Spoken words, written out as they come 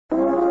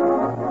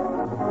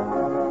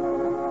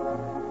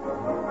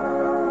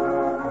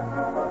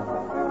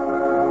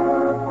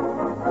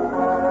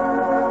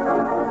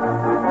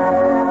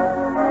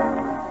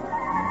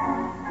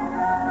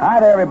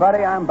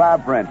everybody. I'm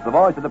Bob Prince, the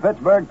voice of the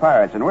Pittsburgh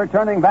Pirates, and we're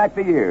turning back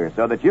the years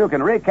so that you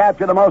can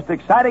recapture the most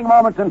exciting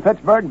moments in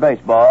Pittsburgh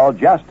baseball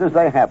just as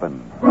they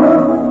happened.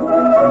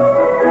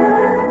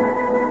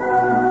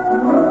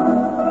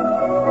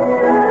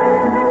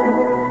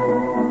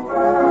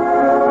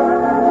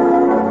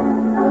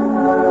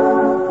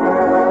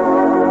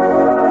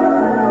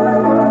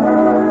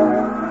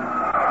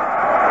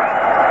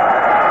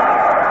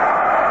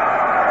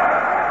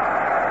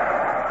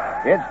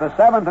 It's the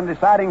seventh and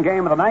deciding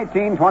game of the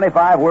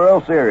 1925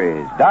 World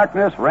Series.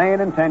 Darkness,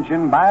 rain, and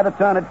tension by the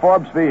ton at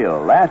Forbes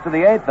Field. Last of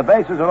the eighth, the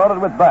bases are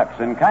loaded with Bucks,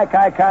 and Kai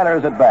Kyler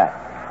is at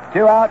bat.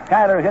 2 out,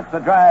 Kyler hits the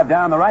drive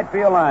down the right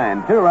field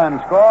line.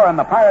 2-run score, and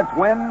the Pirates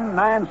win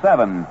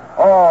 9-7.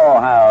 Oh,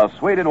 how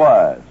sweet it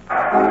was.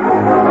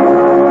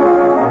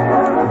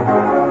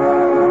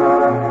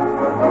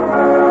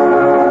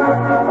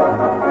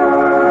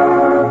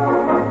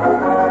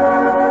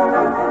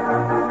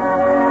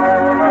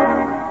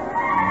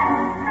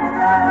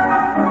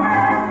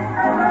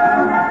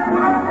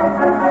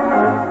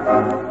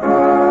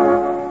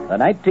 The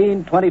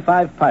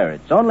 1925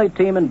 Pirates, only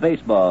team in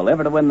baseball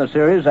ever to win the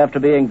series after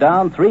being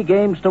down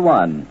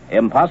 3-1.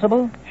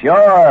 Impossible?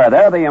 Sure,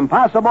 they're the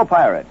impossible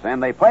Pirates,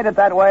 and they played it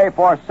that way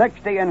for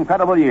 60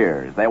 incredible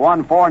years. They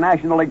won 4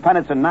 National League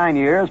pennants in 9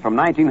 years, from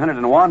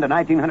 1901 to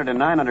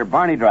 1909 under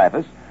Barney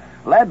Dreyfus.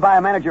 Led by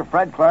manager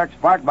Fred Clark,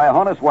 sparked by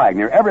Honus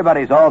Wagner,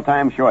 everybody's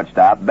all-time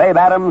shortstop, Babe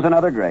Adams, and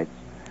other greats.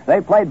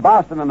 They played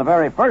Boston in the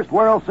very first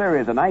World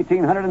Series in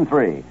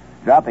 1903,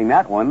 dropping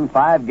that one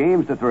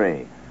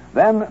 5-3.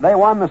 Then they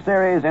won the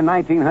series in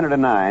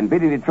 1909,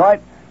 beating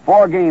Detroit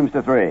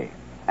 4-3.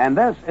 And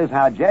this is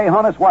how J.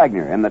 Honus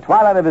Wagner, in the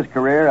twilight of his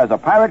career as a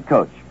Pirate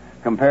coach,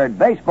 compared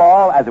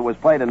baseball as it was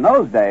played in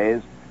those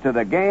days to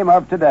the game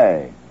of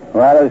today.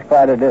 Well, there's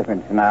quite a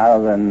difference now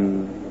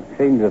than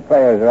seems the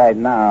players right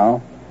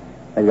now.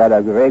 They've got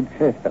a great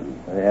system.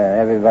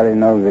 Everybody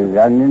knows his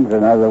onions.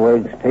 In other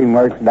words,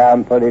 teamwork's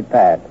down pretty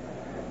pat.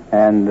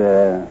 And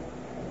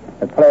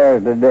the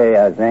players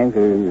today, I think,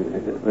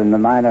 in the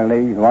minor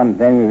leagues, one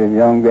thing is they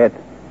don't get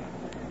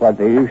what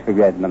they used to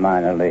get in the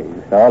minor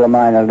leagues. All the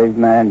minor league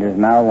managers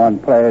now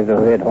want players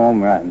to hit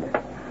home runs,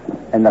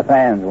 and the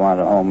fans want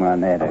a home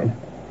run hitter.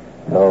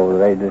 So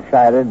they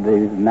decided,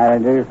 these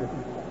managers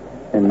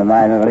in the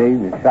minor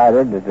leagues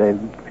decided that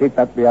they'd pick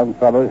up young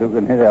fellows who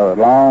can hit a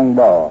long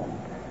ball.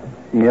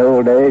 In the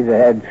old days, they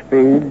had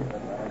speed,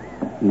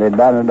 and they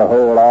bunted a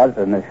whole lot,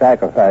 and they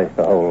sacrificed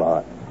a whole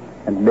lot.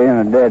 And being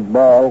a dead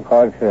ball, of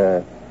course,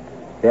 the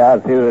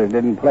outfielders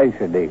didn't place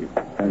it deep.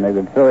 And they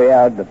could throw you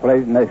out the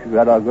plate unless you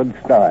got a good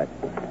start.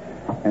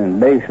 And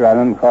base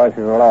running, of course, is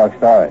a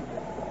lost art.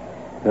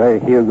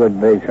 Very few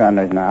good base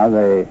runners now,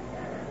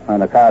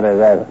 on account of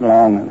that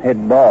long hit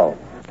ball.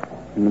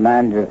 And the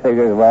manager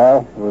figures,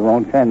 well, we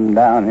won't send them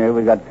down here.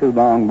 We got 2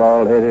 long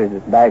ball hitters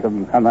back of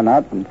them coming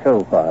up, and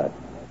so forth.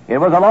 It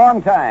was a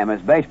long time,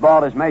 as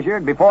baseball is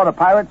measured, before the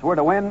Pirates were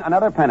to win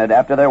another pennant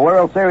after their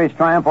World Series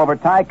triumph over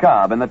Ty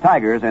Cobb and the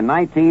Tigers in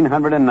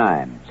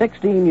 1909.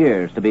 16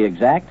 years, to be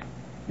exact.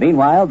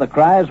 Meanwhile, the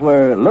cries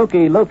were,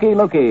 "Lukey, Lukey,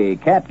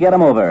 Lukey, can't get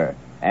 'em over,"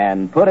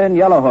 and "Put in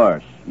Yellow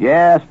Horse."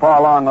 Yes,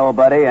 Paul Long, old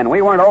buddy, and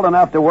we weren't old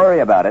enough to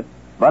worry about it.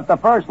 But the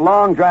first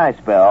long dry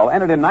spell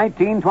ended in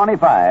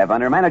 1925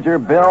 under manager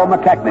Bill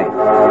McKechnie.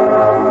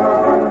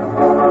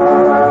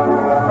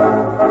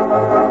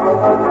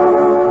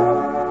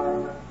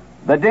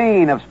 The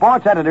dean of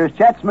sports editors,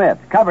 Chet Smith,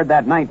 covered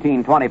that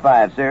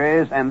 1925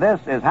 series, and this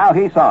is how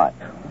he saw it.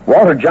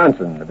 Walter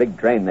Johnson, the big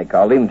train they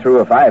called him, threw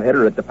a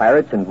 5-hitter at the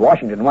Pirates, and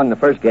Washington won the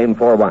first game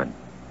 4-1.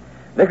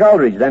 Vic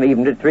Aldridge then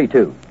evened it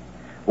 3-2.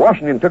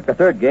 Washington took the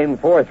third game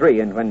 4-3,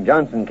 and when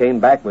Johnson came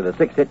back with a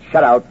 6-hit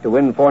shutout to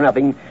win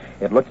 4-0,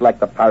 it looked like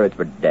the Pirates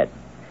were dead.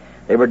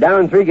 They were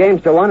down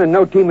 3-1, and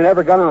no team had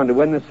ever gone on to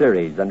win the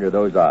series under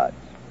those odds.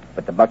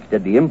 But the Bucks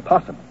did the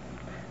impossible.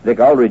 Vic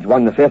Aldridge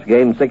won the 5th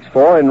game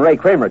 6-4, and Ray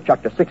Kramer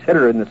chucked a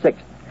 6-hitter in the 6th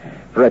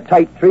for a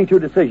tight 3-2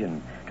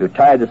 decision to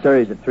tie the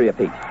series at 3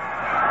 apiece.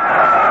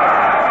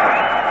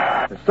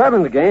 The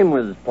 7th game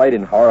was played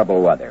in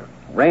horrible weather.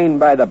 Rain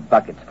by the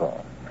buckets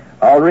full.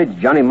 Aldridge,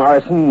 Johnny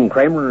Morrison,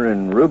 Kramer,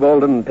 and Rube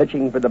Oldham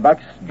pitching for the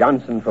Bucks,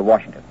 Johnson for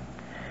Washington.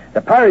 The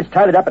Pirates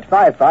tied it up at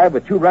 5-5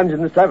 with 2 runs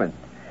in the 7th.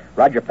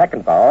 Roger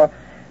Peckinpah,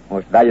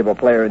 most valuable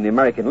player in the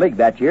American League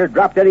that year,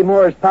 dropped Eddie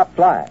Moore's top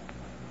fly.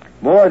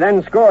 Moore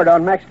then scored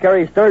on Max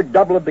Carey's 3rd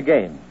double of the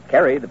game.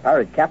 Carey, the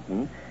Pirate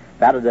captain,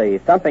 batted a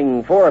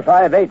thumping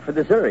 4-5-8 for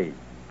the series.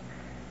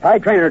 Pye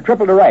Traynor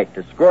tripled to right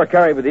to score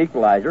Carey with the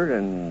equalizer,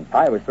 and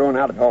Pye was thrown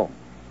out at home.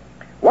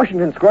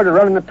 Washington scored a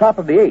run in the top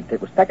of the 8th. It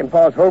was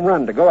Peckinpah's home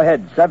run to go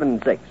ahead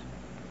 7-6.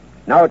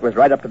 Now it was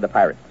right up to the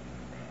Pirates.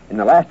 In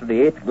the last of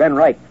the 8th, Glenn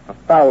Wright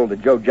fouled to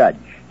Joe Judge.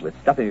 With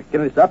Stuffy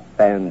McInnes up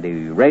and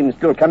the rain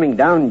still coming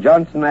down,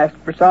 Johnson asked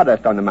for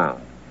sawdust on the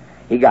mound.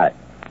 He got it.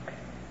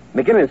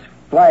 McInnes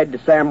flied to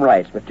Sam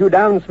Rice. With 2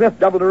 down, Smith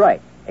doubled to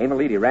right.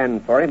 Amelidi ran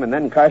for him, and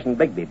then Carson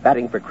Bigby,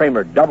 batting for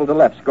Kramer, doubled to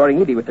left,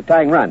 scoring Edie with the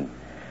tying run.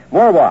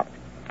 Moore walked.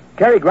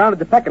 Carey grounded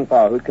to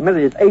Peckinpah, who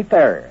committed his 8th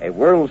error, a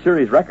World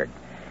Series record.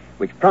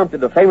 which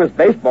prompted a famous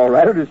baseball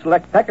writer to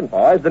select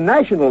Peckinpah as the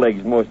National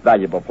League's most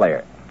valuable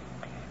player.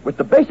 With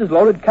the bases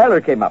loaded,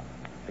 Kyler came up.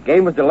 The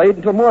game was delayed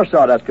until more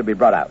sawdust could be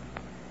brought out.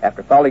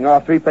 After fouling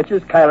off 3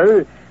 pitches,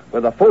 Kyler,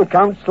 with a full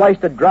count,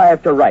 sliced a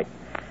drive to right.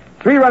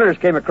 3 runners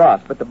came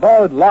across, but the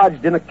ball had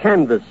lodged in a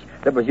canvas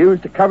that was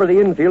used to cover the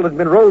infield and had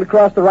been rolled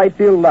across the right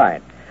field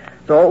line.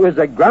 So it was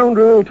a ground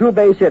rule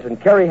 2-base hit, and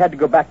Carey had to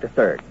go back to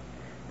third.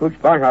 Pooch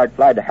Barnhart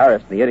flied to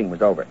Harris, and the inning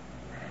was over.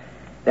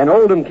 Then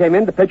Oldham came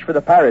in to pitch for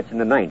the Pirates in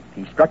the 9th.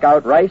 He struck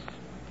out Rice,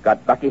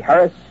 got Bucky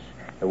Harris,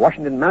 the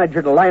Washington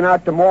manager to line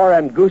out to Moore,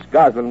 and Goose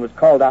Goslin was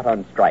called out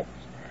on strikes.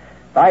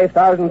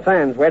 5,000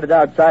 fans waited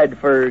outside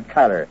for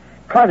Kyler,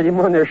 carted him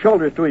on their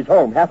shoulders to his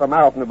home, half a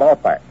mile from the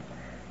ballpark.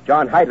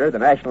 John Heidler, the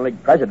National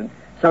League president,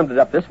 summed it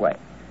up this way.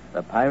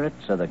 The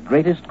Pirates are the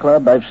greatest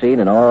club I've seen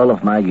in all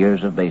of my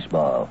years of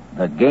baseball.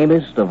 The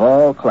gamest of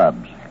all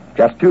clubs.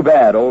 Just too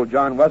bad old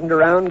John wasn't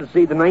around to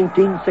see the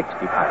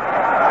 1960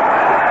 Pirates.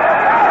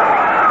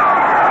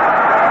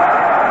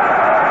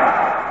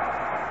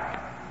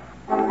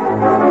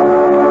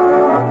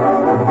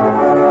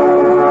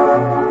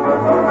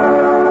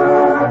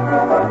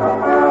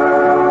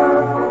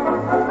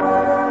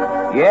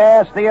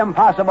 Yes, the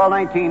impossible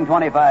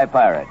 1925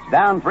 Pirates.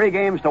 Down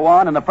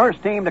 3-1 and the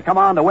first team to come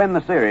on to win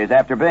the series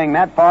after being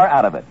that far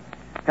out of it.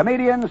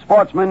 Comedian,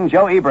 sportsman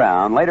Joe E.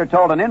 Brown later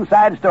told an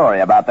inside story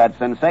about that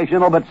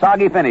sensational but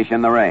soggy finish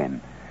in the rain.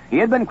 He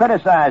had been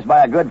criticized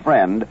by a good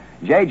friend,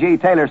 J.G.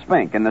 Taylor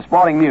Spink, in the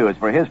Sporting News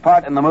for his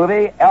part in the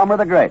movie Elmer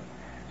the Great.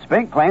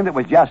 Spink claimed it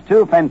was just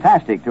too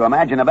fantastic to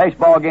imagine a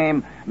baseball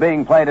game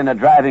being played in a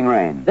driving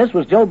rain. This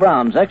was Joe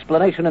Brown's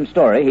explanation and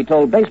story he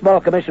told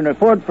Baseball Commissioner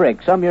Ford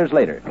Frick some years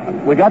later.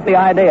 We got the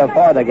idea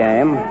for the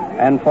game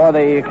and for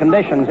the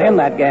conditions in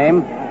that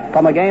game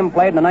from a game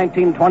played in the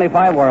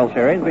 1925 World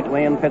Series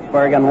between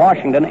Pittsburgh and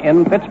Washington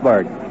in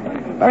Pittsburgh.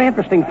 Very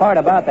interesting part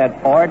about that,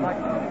 Ford,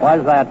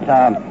 was that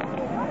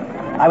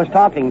I was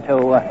talking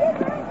to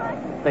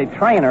the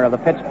trainer of the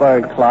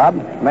Pittsburgh club,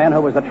 the man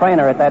who was the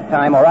trainer at that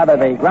time, or rather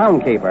the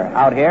groundkeeper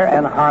out here,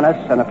 and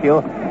Hannes and a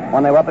few,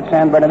 when they were up at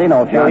San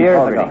Bernardino a few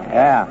years ago.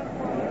 Yeah.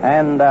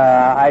 And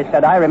I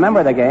said, I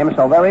remember the game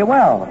so very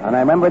well. And I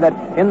remember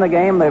that in the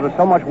game there was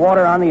so much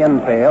water on the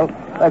infield.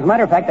 As a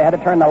matter of fact, they had to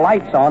turn the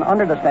lights on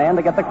under the stand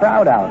to get the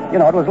crowd out. You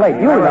know, it was late.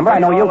 You remember, I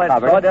know you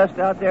covered it. Sawdust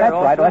out there. That's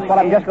right. That's what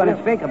I'm just going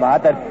to speak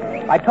about. That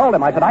I told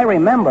him, I said, I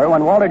remember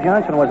when Walter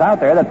Johnson was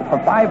out there that for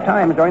 5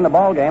 times during the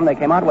ball game they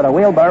came out with a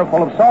wheelbarrow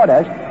full of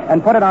sawdust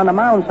and put it on the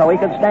mound so he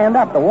could stand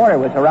up. The water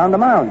was around the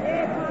mound.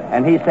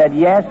 And he said,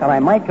 yes, and I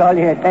might call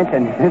your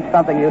attention, it's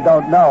something you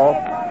don't know,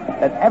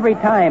 that every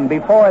time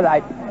before I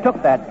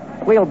took that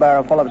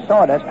wheelbarrow full of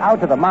sawdust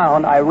out to the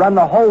mound, I run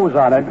the hose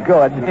on it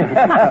good.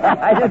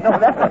 I didn't know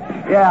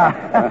that.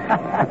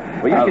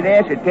 Yeah. Well, you should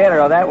ask your Taylor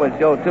how that would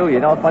go, too. You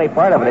know, funny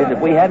part of it is if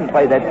we hadn't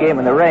played that game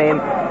in the rain,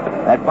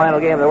 that final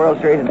game of the World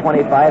Series in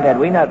 25, had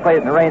we not played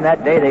it in the rain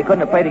that day, they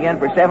couldn't have played again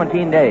for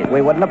 17 days. We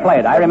wouldn't have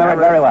played. I remember it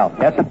very well.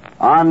 Yes, sir.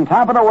 On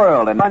top of the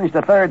world and plunged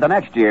to third the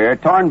next year,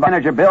 torn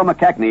manager Bill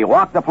McKechnie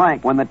walked the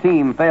plank when the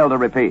team failed to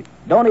repeat.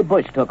 Donnie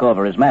Bush took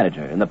over as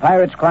manager, and the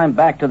Pirates climbed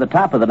back to the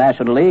top of the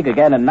National League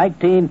again in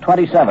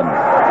 1927.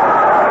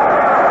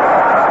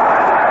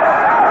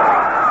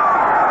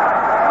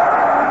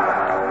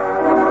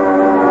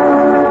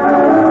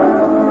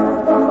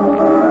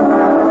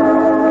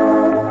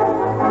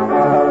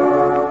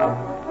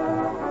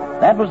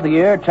 That was the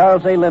year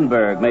Charles A.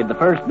 Lindbergh made the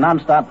first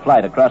nonstop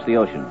flight across the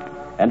ocean,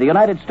 and the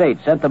United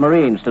States sent the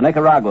Marines to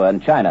Nicaragua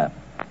and China.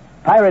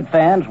 Pirate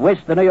fans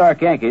wished the New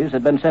York Yankees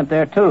had been sent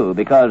there, too,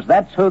 because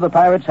that's who the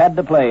Pirates had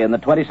to play in the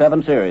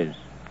 27 series.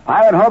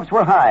 Pirate hopes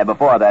were high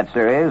before that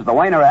series. The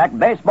Wainer Act,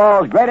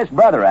 baseball's greatest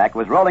brother act,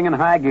 was rolling in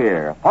high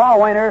gear. Paul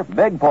Wainer,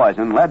 Big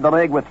Poison, led the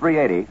league with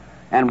 380,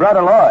 and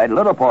Brother Lloyd,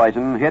 Little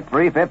Poison, hit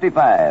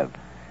 355.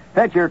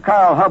 Pitcher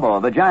Carl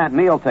Hubble, the giant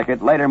meal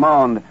ticket, later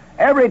moaned,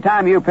 every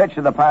time you pitch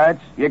to the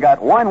Pirates, you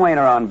got one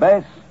Wainer on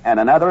base and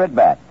another at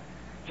bat.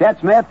 Chet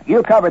Smith,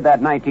 you covered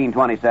that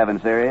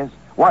 1927 series.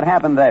 What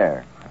happened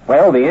there?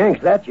 Well, the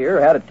Yanks that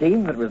year had a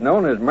team that was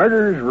known as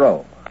Murderers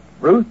Row.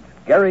 Ruth,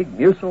 Gehrig,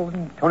 Musil,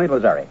 and Tony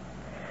Lazzari.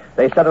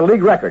 They set a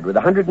league record with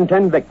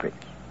 110 victories.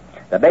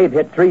 The Babe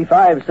hit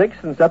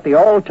 356 and set the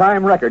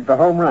all-time record for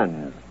home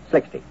runs,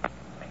 60.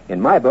 In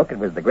my book, it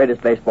was the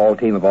greatest baseball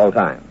team of all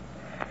time.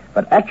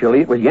 But actually,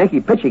 it was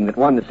Yankee pitching that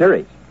won the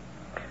series.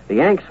 The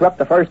Yanks swept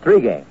the first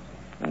 3 games,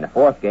 and the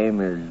 4th game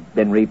has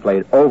been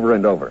replayed over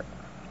and over.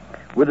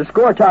 With the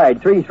score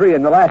tied 3-3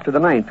 in the last of the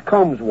 9th,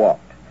 Combs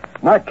walked.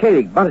 Mark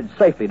Koenig bunted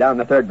safely down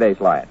the third base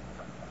line.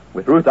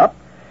 With Ruth up,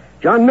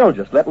 John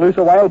Milges let loose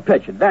a wild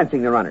pitch,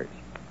 advancing the runners.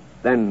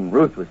 Then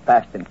Ruth was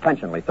passed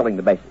intentionally, filling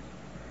the bases.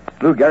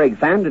 Lou Gehrig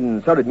fanned,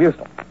 and so did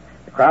Musil.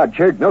 The crowd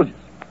cheered Milges.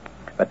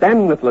 But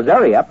then, with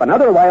Lazzari up,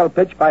 another wild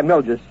pitch by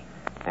Milges,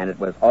 and it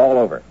was all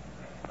over.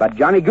 But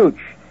Johnny Gooch,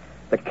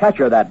 the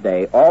catcher that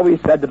day, always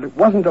said that it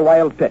wasn't a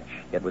wild pitch.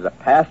 It was a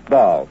passed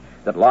ball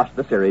that lost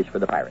the series for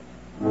the Pirates.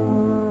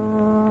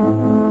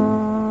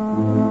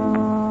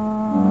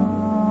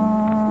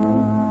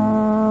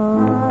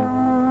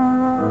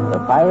 The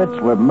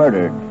Pirates were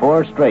murdered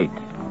 4 straight.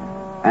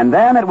 And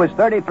then it was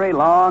 33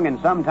 long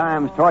and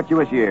sometimes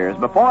tortuous years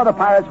before the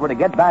Pirates were to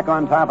get back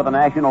on top of the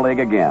National League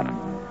again.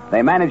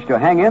 They managed to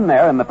hang in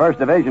there in the first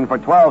division for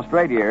 12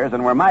 straight years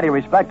and were mighty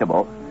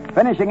respectable,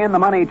 finishing in the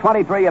money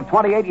 23 of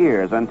 28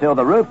 years until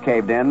the roof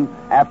caved in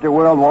after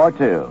World War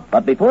II.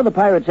 But before the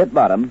Pirates hit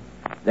bottom,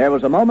 there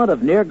was a moment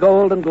of near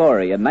gold and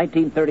glory in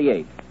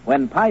 1938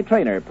 when Pie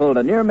Traynor pulled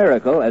a near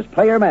miracle as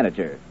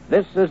player-manager.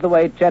 This is the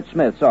way Chet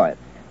Smith saw it.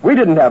 We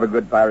didn't have a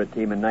good Pirate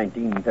team in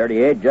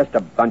 1938, just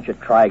a bunch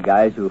of try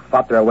guys who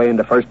fought their way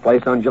into first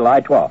place on July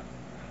 12th,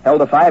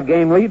 held a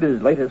 5-game lead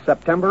as late as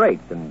September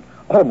 8th, and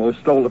almost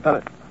stole the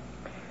pennant.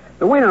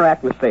 The winter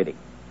act was fading.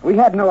 We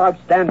had no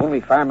outstanding, only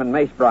fireman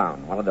Mace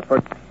Brown, one of the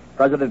first.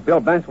 President Bill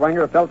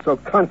Benswanger felt so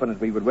confident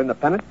we would win the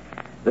pennant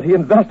that he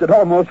invested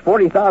almost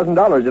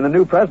 $40,000 in a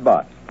new press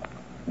box.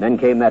 And then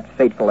came that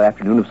fateful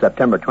afternoon of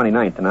September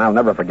 29th, and I'll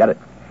never forget it.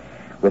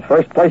 With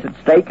first place at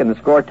stake and the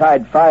score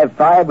tied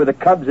 5-5 with the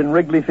Cubs in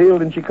Wrigley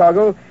Field in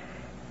Chicago,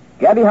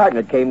 Gabby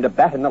Hartnett came to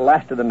bat in the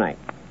last of the ninth.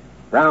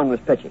 Brown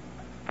was pitching.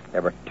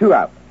 There were 2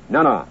 out,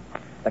 none on.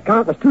 The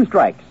count was 2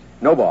 strikes,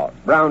 no balls.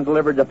 Brown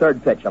delivered the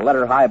third pitch, a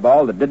letter-high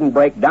ball that didn't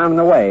break down and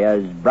away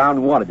as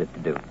Brown wanted it to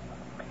do.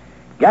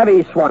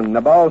 Gabby swung. The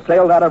ball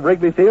sailed out of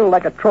Wrigley Field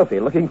like a trophy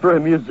looking for a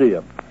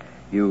museum.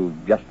 You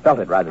just felt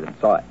it rather than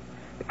saw it.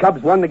 The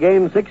Cubs won the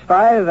game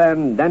 6-5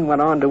 and then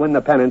went on to win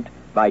the pennant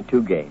by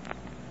 2 games.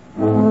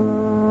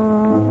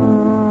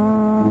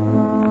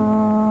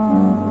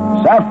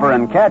 Sulphur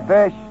and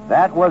Catfish,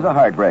 that was a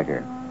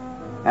heartbreaker.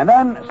 And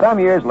then, some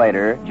years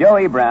later,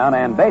 Joey Brown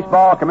and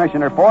Baseball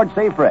Commissioner Ford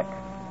C. Frick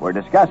were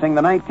discussing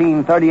the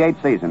 1938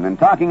 season and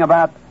talking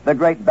about the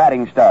great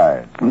batting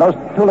stars. And those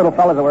 2 little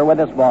fellas that were with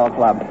this ball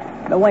club,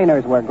 the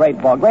Wainers were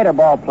greater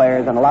ball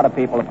players, and a lot of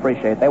people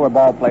appreciate. They were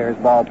ball players.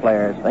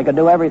 They could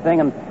do everything,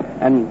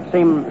 and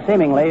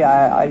seemingly,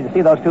 I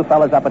see those 2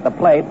 fellas up at the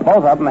plate.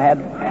 Both of them had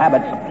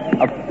habits.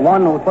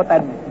 One would put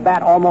that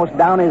bat almost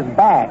down his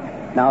back.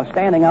 Now,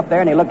 standing up there,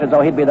 and he looked as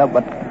though he'd be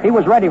but he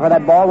was ready for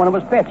that ball when it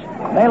was pitched.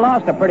 They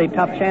lost a pretty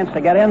tough chance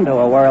to get into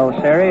a World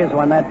Series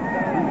when that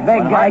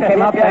big guy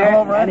came up there,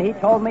 and he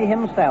told me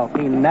himself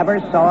he never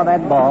saw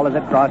that ball as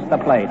it crossed the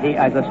plate. He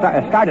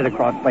started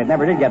across the plate,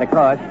 never did get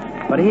across,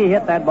 but he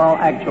hit that ball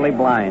actually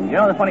blind. You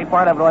know, the funny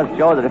part of it was,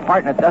 Joe, that if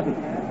Hartnett doesn't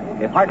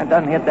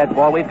hit that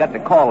ball, we've got to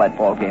call that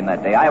ball game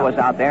that day. I was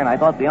out there, and I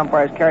thought the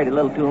umpires carried it a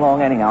little too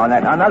long anyhow, and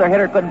that another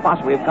hitter couldn't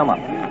possibly have come up.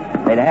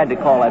 They'd have had to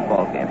call that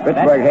ball game.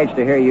 Pittsburgh hates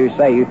to hear you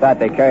say you thought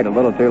they carried a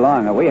little too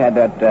long. We had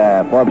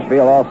that Forbes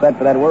Field all set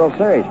for that World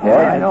Series, boy.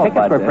 Yeah, I know.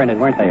 Tickets were printed,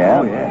 weren't they? Yeah.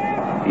 Oh,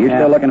 yeah. You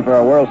still looking for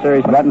a World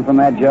Series button from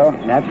that, Joe?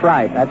 That's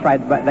right.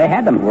 But they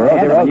had them.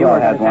 Rosie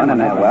Rosewell has one,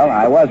 and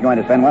I was going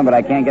to send one, but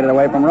I can't get it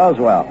away from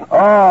Rosewell.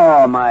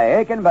 Oh, my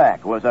aching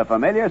back was a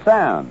familiar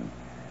sound.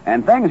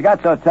 And things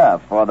got so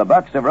tough for the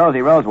Bucks of Rosie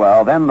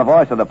Rosewell, then the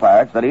voice of the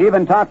Pirates, that he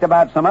even talked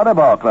about some other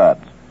ball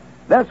clubs.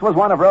 This was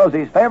one of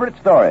Rosie's favorite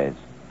stories,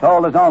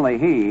 told as only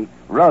he,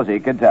 Rosie,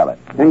 could tell it.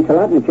 Thanks a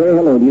lot, and a cheery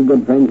hello to you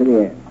good friends of the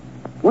air.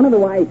 One of the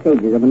wise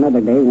sages of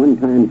another day one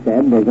time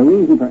said, there's a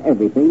reason for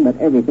everything, but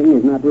everything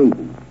is not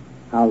reason.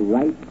 How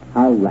right,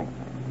 how right.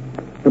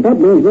 But that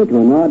brings me to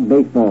an odd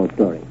baseball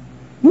story.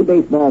 You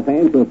baseball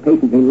fans who have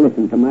patiently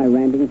listened to my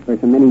rantings for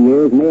so many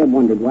years may have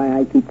wondered why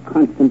I keep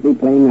constantly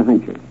playing a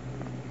huncher.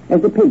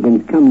 As the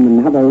pigeons come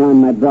and hover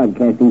around my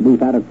broadcasting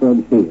booth out of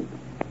Forbes Field.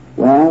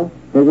 Well,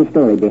 there's a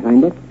story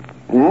behind it,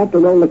 and I have to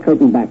roll the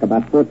curtain back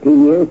about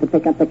 14 years to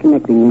pick up the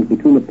connecting link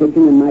between the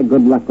pigeon and my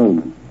good luck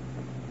omen.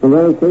 The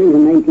World Series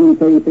in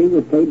 1933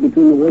 was played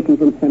between the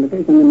Washington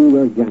Senators and the New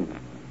York Giants.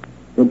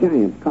 The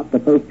Giants caught the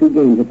first 2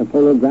 games at the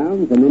Polo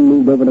Grounds and then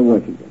moved over to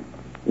Washington.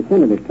 The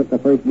Senators took the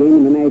first game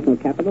in the national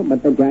capital,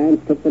 but the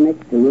Giants took the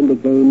next 2 and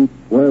became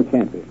world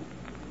champions.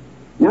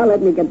 Now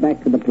let me get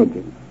back to the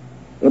pigeons.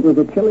 It was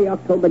a chilly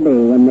October day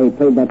when they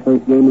played that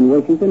first game in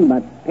Washington,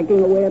 but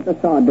picking away at the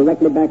sod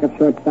directly back of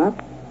shortstop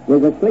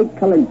was a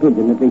slate-colored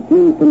pigeon that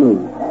refused to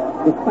move,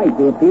 despite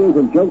the appeals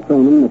of Joe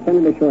Cronin, the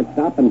Senator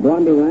shortstop, and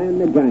Blondie Ryan,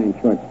 the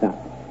Giant shortstop.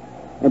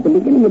 At the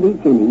beginning of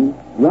each inning,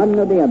 one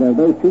or the other of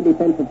those 2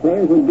 defensive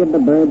players would give the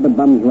bird the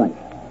bum's rush.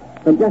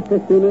 But just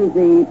as soon as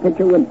the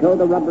pitcher would throw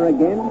the rubber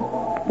again,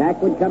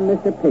 back would come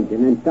Mr.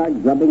 Pigeon and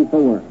start grubbing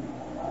for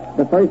worms.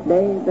 The first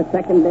day, the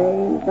second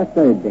day, the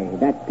third day,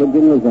 that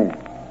pigeon was there.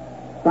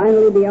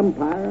 Finally, the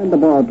umpire and the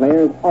ball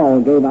players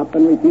all gave up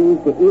and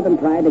refused to even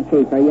try to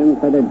chase our young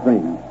feathered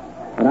friends.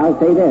 But I'll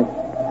say this,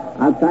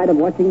 outside of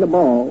watching the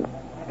ball,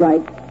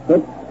 strikes,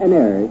 hits, and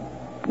errors,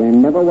 there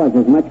never was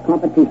as much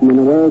competition in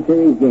a World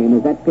Series game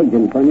as that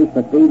pigeon furnished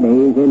for 3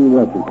 days in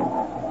Washington.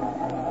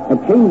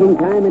 At changing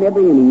time in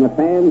every inning, the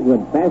fans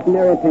would fasten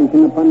their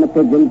attention upon the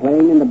pigeon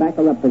playing in the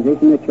back-up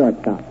position at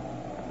shortstop.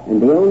 And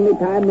the only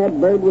time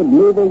that bird would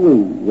move a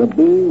wing would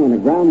be when a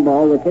ground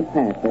ball was hit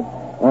past it,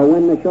 or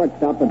when the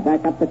shortstop would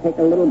back up to take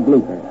a little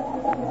blooper.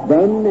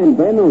 Then and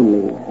then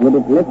only would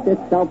it lift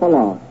itself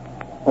aloft,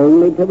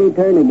 only to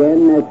return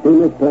again as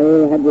soon as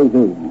play had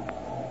resumed.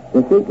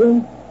 The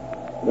sequel?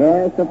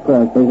 Yes, of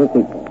course, there's a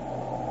sequel.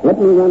 Let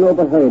me run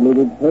over hurriedly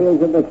the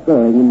details of the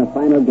scoring in the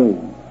final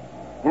game.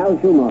 Al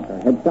Schumacher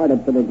had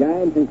started for the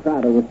Giants, and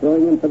Crowder was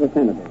throwing in for the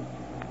Senators.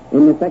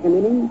 In the second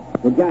inning,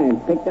 the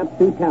Giants picked up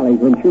 2 tallies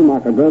when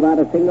Schumacher drove out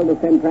a single to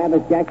send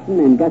Travis Jackson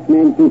and Gus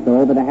Mancuso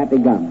over the Happy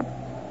Gum.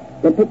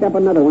 They picked up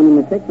another one in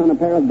the 6th on a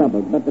pair of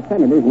doubles, but the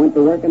Senators went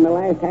to work in the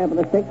last half of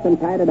the 6th and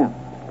tied it up.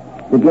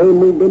 The game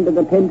moved into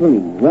the 10th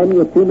inning, when,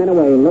 with 2 men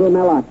away, Little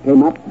Mel Ott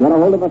came up, got a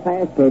hold of a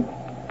fast pitch,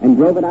 and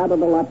drove it out of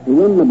the lot to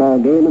win the ball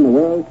game in the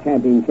World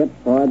Championship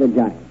for the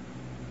Giants.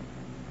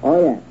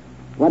 Oh, yes.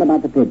 What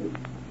about the Pigeons?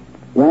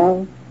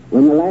 Well,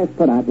 when the last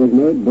putout was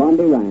made,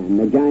 Blondie Ryan,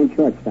 the Giant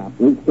shortstop,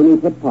 reached in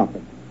his hip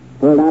pocket,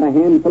 pulled out a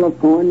handful of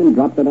corn, and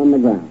dropped it on the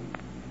ground.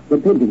 The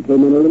Pigeon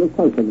came in a little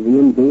closer to the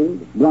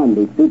infield.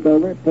 Blondie stooped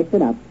over, picked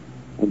it up,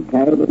 and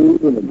carried it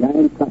into the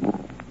Giant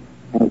clubhouse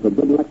as the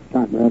good luck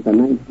charmer of the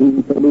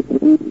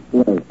 1933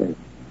 World Series.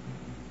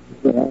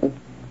 Yes,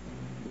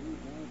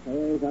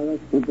 players are a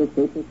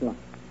superstitious lot,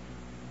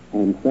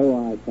 and so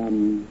are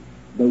some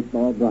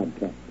baseball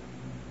broadcasters.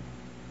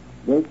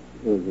 This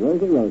is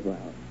Rosie Rosewell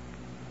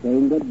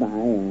saying goodbye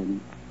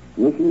and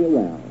wishing you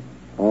well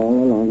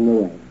all along the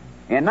way.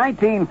 In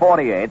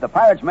 1948, the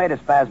Pirates made a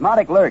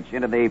spasmodic lurch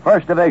into the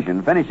first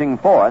division, finishing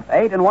 4th,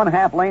 8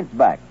 1/2 lengths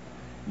back.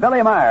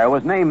 Billy Meyer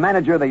was named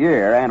Manager of the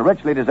Year and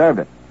richly deserved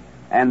it.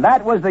 And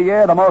that was the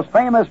year the most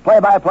famous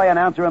play-by-play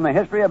announcer in the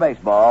history of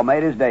baseball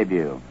made his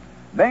debut.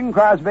 Bing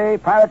Crosby,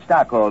 Pirate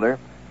stockholder,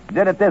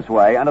 did it this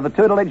way under the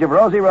tutelage of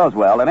Rosie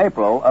Rosewell in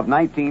April of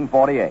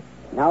 1948.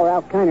 Now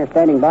Ralph Kiner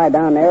standing by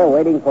down there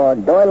waiting for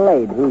Doyle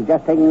Lade, who's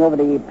just taking over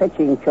the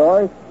pitching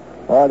chores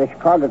for the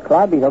Chicago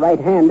club. He's a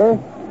right-hander,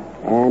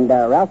 and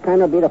Ralph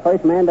Kiner will be the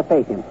first man to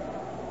face him.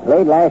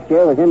 Lade last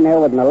year was in there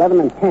with an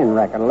 11-10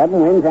 record,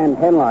 11 wins and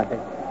 10 losses.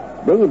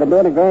 Big, you've been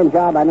doing a grand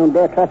job. I don't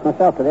dare trust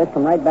myself to this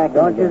from right back.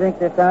 Don't you think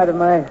they're tired of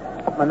my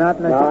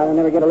monotonous? No, I'll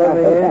never get over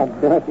here.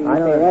 I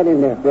know right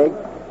in there, Big.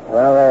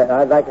 Well,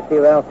 I'd like to see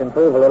Ralph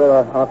improve a little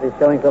off his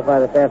showing so far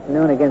this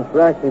afternoon against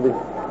Rush. He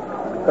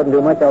couldn't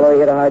do much, although he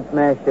hit a hard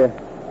smash to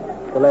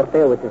left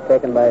field, which was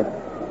taken by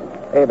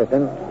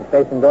Aberson. He's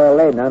facing Doyle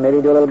Lade now. Maybe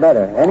he'll do a little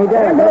better. And he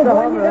does. There's a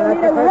home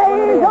run. That's the first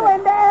one.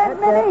 Going down,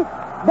 Minnie.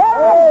 There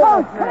it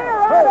goes, clear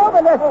right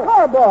over the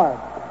scoreboard.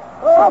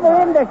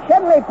 Over into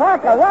Shenley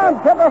Park, a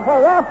round tripper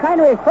for Ralph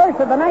Kiner, his first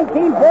of the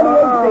 1948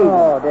 season.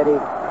 Oh, did he?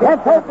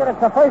 Let's hope that it's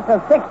the first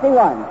of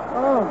 61.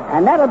 Oh.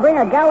 And that'll bring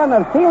a gallon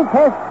of Seal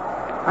Test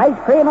ice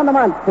cream a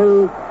month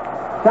to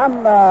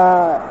some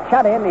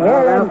shut-in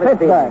here in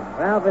Pittsburgh.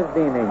 Ralph is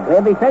beaming.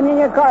 We'll be sending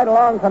your card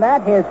along for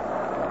that. His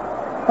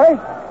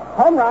first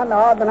home run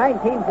of the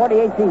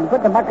 1948 season.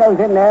 Put the Buccos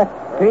in there,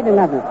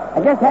 3-0. I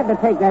just had to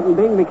take that and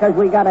bring because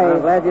we got I'm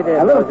glad you did,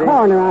 a little Rosie.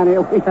 corn around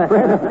here. We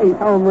spread on these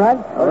home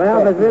runs. Well,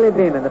 Ralph is really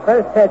beaming. The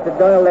first pitch that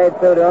Doyle Lade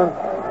threw to him,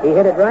 he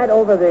hit it right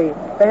over the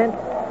fence,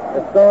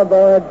 the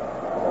scoreboard,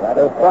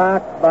 the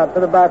clock, about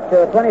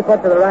 20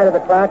 foot to the right of the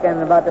clock,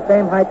 and about the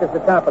same height as the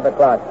top of the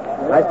clock.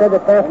 I said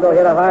that Pasco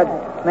hit a hard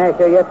smash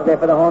here yesterday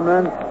for the home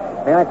run.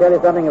 May I tell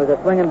you something? It was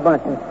a swinging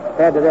bunch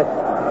compared to this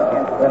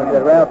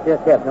that Ralph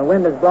just hit. And the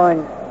wind is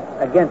blowing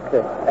against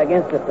us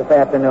this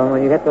afternoon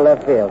when you hit the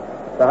left field.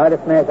 It's the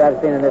hardest smash I've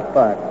seen in this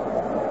park.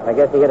 I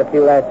guess he hit a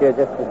few last year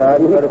just as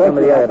hard as some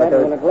of the others.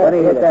 But when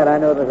he hit that, I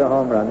knew it was a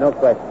home run, no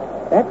question.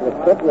 That was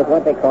hit with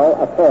what they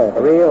call a third.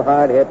 A real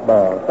hard hit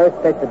ball.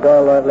 First pitch that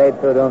Doyle Lade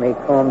threw to him, he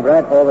combed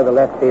right over the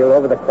left field,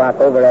 over the clock,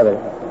 over others.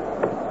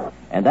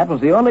 And that was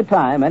the only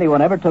time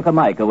anyone ever took a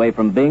mic away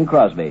from Bing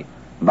Crosby.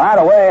 By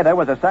the way, there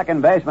was a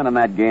second baseman in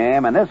that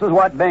game, and this is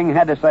what Bing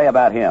had to say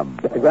about him.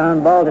 The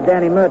ground ball to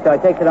Danny Murtaugh.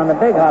 He takes it on the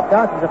big hop,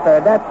 tosses a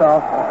third, that's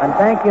all. And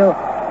thank you,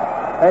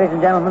 ladies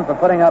and gentlemen, for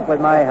putting up with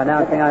my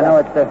announcing. I know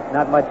it's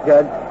not much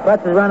good.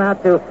 Klutz has run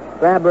out to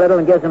grab Riddle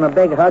and gives him a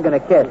big hug and a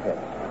kiss.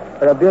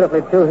 For a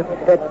beautifully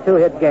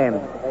two-hit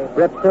game.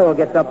 Rip Sewell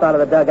gets up out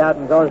of the dugout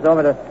and goes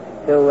over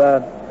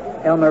to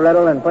Elmer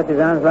Riddle and puts his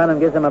arms around him and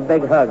gives him a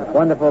big hug.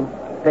 Wonderful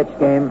pitch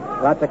game.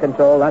 Lots of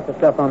control, lots of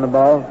stuff on the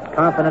ball.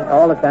 Confident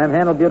all the time.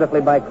 Handled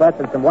beautifully by Klutz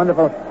and some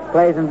wonderful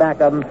plays in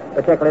back of him,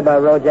 particularly by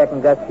Rojek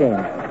and Gus Keene.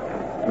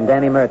 And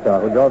Danny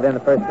Murtaugh, who drove in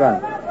the first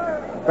run.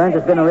 Friends,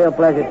 it's been a real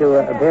pleasure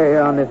to appear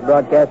here on this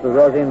broadcast with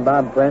Rosie and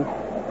Bob Prince.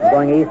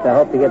 Going east, I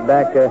hope to get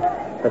back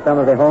for some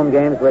of the home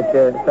games, which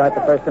start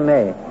the 1st of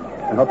May.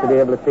 I hope to be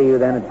able to see you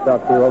then and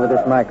talk to you over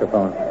this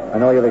microphone. I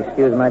know you'll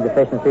excuse my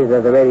deficiencies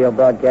as a radio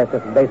broadcaster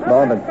for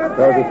baseball, but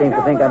Rosie seems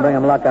to think I bring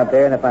him luck up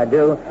there, and if I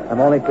do, I'm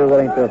only too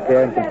willing to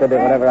appear and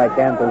contribute whatever I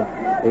can to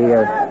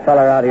the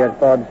color out here at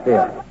Forbes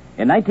Field.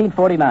 In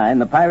 1949,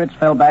 the Pirates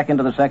fell back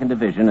into the second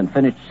division and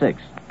finished 6th.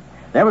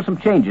 There were some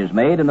changes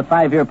made in the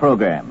 5-year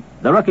program.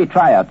 The rookie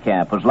tryout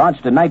camp was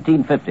launched in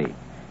 1950.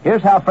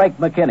 Here's how Frank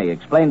McKinney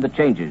explained the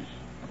changes.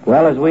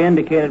 Well, as we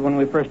indicated when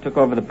we first took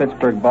over the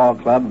Pittsburgh Ball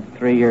Club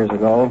 3 years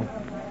ago,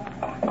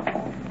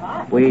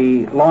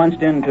 we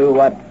launched into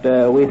what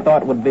we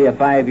thought would be a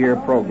 5-year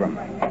program.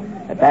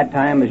 At that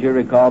time, as you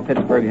recall,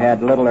 Pittsburgh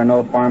had little or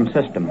no farm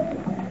system.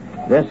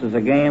 This is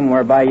a game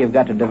whereby you've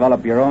got to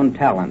develop your own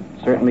talent.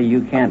 Certainly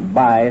you can't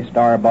buy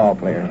star ball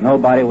players.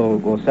 Nobody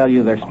will sell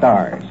you their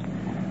stars.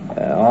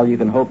 all you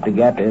can hope to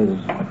get is,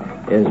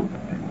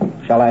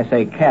 shall I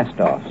say,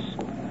 cast-offs.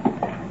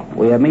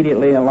 We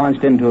immediately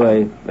launched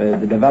into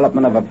the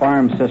development of a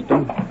farm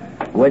system,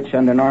 which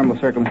under normal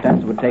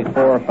circumstances would take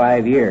 4 or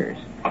 5 years.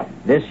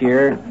 This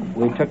year,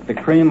 we took the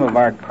cream of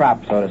our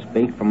crop, so to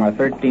speak, from our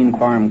 13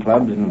 farm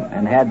clubs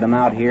and had them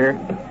out here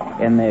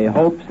in the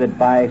hopes that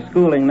by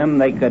schooling them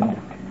they could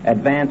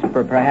advance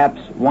for perhaps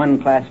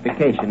one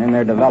classification in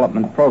their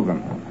development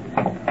program.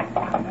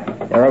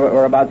 There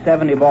were about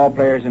 70 ball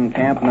players in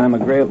camp, and I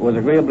was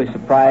agreeably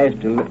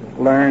surprised to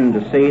learn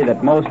to see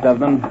that most of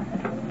them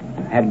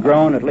had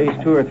grown at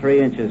least 2 or 3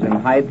 inches in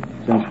height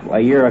since a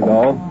year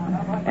ago,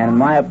 and in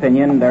my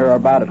opinion, there are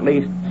about at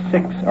least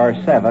 6 or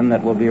 7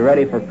 that will be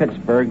ready for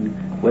Pittsburgh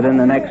within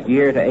the next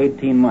year to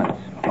 18 months.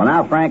 Well,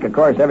 now, Frank, of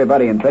course,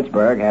 everybody in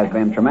Pittsburgh has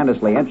been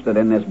tremendously interested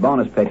in this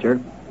bonus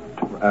pitcher,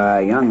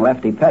 young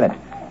Lefty Pettit.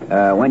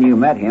 When you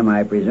met him,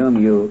 I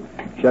presume you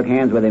shook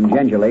hands with him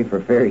gingerly for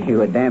fear you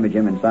would damage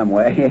him in some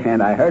way,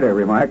 and I heard a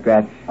remark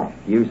that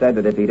you said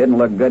that if he didn't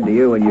look good to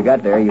you when you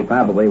got there, you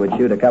probably would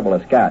shoot a couple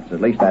of Scots.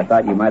 At least I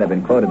thought you might have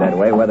been quoted that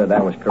way. Whether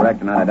that was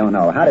correct or not, I don't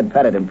know. How did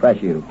Pettit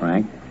impress you,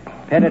 Frank?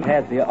 Pettit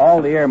has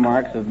all the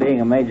earmarks of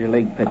being a major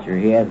league pitcher.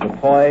 He has the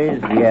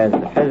poise, he has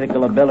the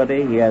physical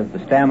ability, he has the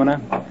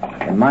stamina.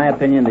 In my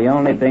opinion, the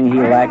only thing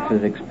he lacks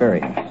is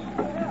experience.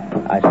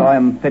 I saw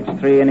him pitch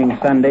 3 innings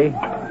Sunday,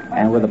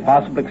 and with the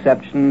possible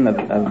exception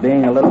of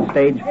being a little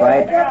stage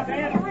fright,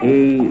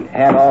 he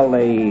had all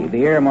the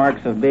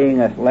earmarks of being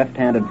a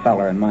left-handed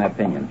feller, in my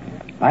opinion.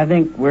 I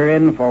think we're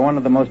in for one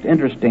of the most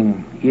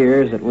interesting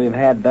years that we've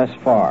had thus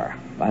far.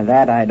 By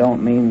that, I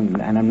don't mean,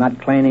 and I'm not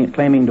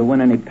claiming to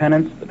win any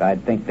pennants, but I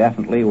think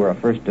definitely we're a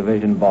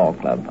first-division ball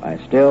club. I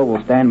still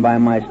will stand by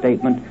my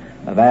statement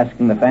of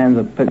asking the fans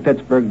of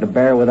Pittsburgh to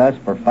bear with us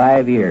for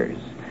 5 years.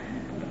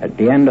 At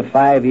the end of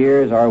 5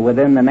 years, or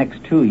within the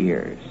next 2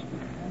 years,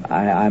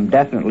 I'm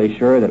definitely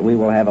sure that we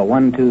will have a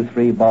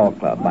 1-2-3 ball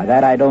club. By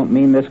that, I don't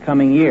mean this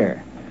coming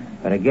year.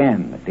 But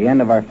again, at the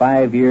end of our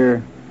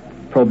 5-year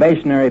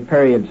probationary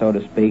period, so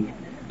to speak,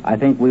 I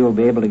think we will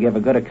be able to give a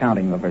good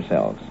accounting of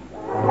ourselves.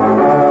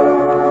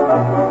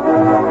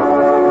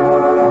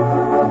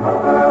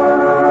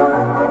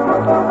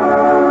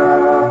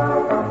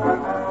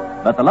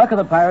 But the luck of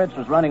the Pirates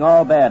was running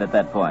all bad at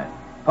that point.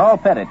 Paul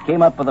Pettit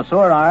came up with a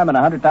sore arm and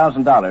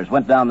 $100,000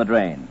 went down the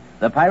drain.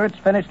 The Pirates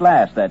finished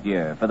last that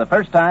year for the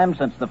first time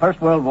since the First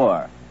World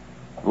War.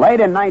 Late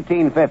in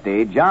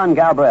 1950, John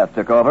Galbraith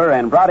took over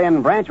and brought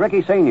in Branch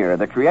Rickey Sr.,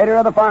 the creator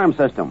of the farm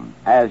system,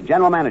 as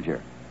general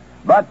manager.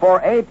 But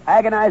for 8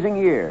 agonizing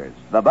years,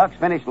 the Bucks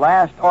finished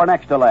last or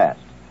next to last.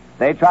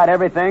 They tried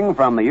everything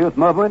from the youth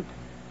movement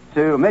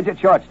to midget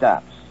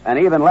shortstops and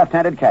even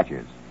left-handed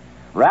catchers.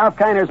 Ralph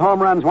Kiner's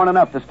home runs weren't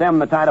enough to stem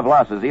the tide of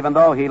losses, even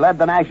though he led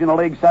the National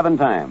League 7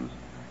 times.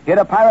 Hit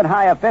a Pirate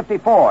high of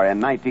 54 in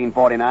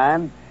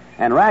 1949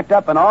 and racked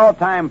up an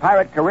all-time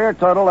Pirate career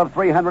total of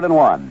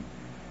 301.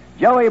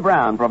 Joey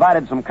Brown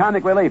provided some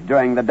comic relief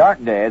during the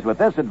dark days with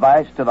this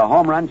advice to the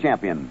home run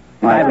champion.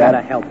 I've got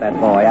to help that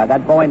boy.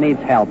 That boy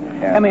needs help.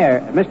 Yeah. Come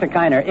here, Mr.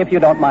 Kiner, if you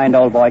don't mind,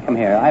 old boy, come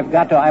here. I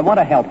want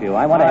to help you.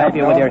 I want to help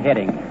you with your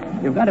hitting.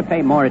 You've got to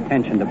pay more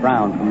attention to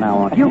Brown from now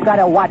on. You've got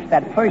to watch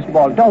that first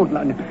ball. Don't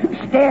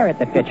stare at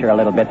the pitcher a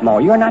little bit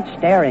more. You're not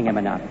staring him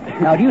enough.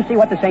 Now, do you see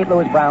what the St.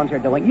 Louis Browns are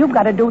doing? You've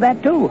got to do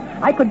that, too.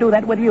 I could do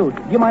that with you.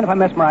 Do you mind if I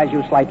mesmerize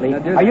you slightly?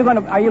 Are you going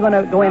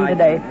to go in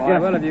today? Well, I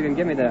will if you can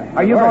give me the...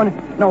 Are you going...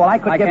 No, well, I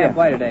could give you... I can't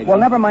play today. Well,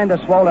 never mind the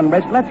swollen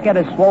wrist. Let's get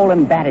a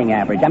swollen batting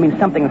average. I mean,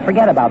 something...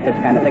 Forget about this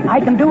kind of thing. I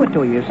can do it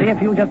to you, see,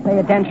 if you just pay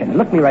attention.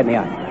 Look me right in the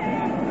eye.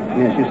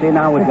 Yes, you see,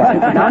 now we've got it.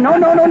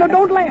 No,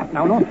 don't laugh.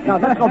 No,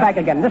 let's go back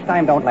again. This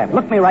time, don't laugh.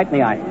 Look me right in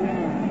the eye.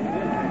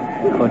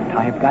 Good,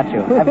 I've got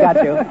you.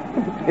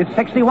 It's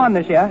 61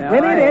 this year. No,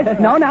 really, it is.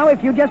 No, now,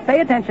 if you just pay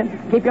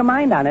attention, keep your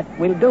mind on it,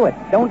 we'll do it.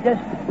 Don't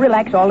just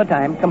relax all the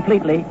time,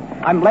 completely.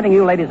 I'm letting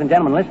you, ladies and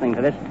gentlemen, listening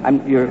to this,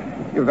 you're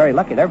very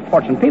lucky. They're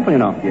fortunate people, you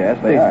know. Yes,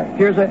 they are.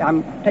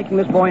 I'm taking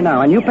this boy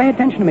now, and you pay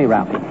attention to me,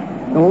 Ralphie.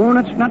 No,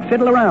 let's not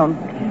fiddle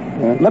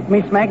around. Look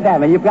me smack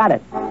dab, and you've got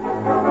it.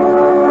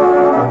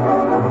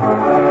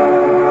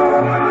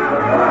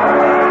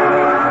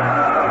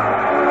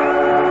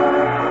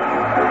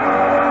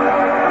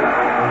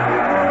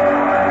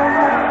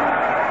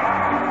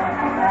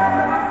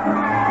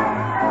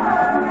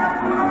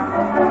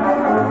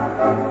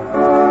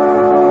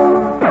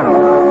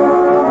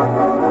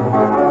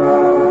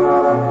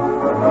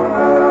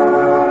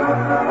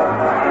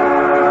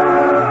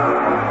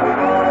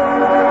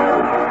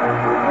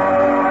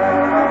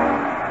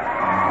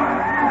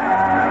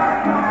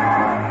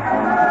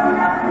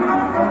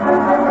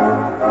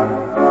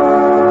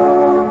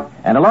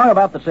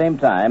 About the same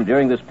time,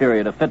 during this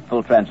period of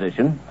fitful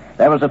transition,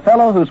 there was a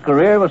fellow whose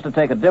career was to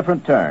take a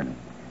different turn.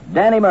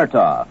 Danny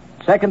Murtaugh,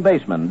 second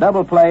baseman,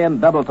 double play and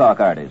double talk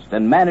artist,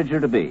 and manager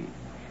to be.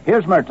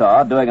 Here's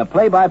Murtaugh doing a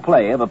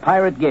play-by-play of a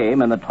Pirate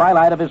game in the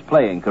twilight of his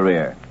playing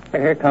career.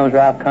 Here comes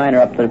Ralph Kiner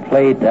up to the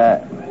plate.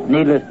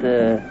 Needless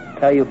to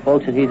tell you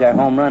folks that he's our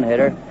home run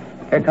hitter.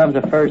 Here comes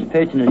the first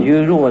pitch, and as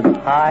usual, was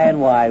high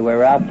and wide where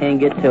Ralph can't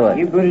get to it.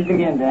 You put it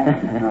again,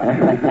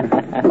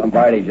 Dan.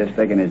 Lombardi's just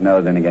sticking his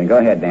nose in again. Go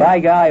ahead, Dan. By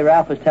golly,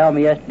 Ralph was telling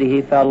me yesterday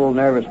he felt a little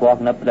nervous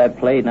walking up to that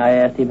plate, and I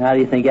asked him, how do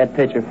you think that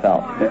pitcher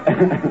felt?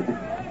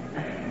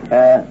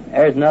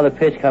 There's another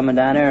pitch coming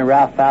down there, and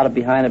Ralph fouled it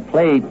behind the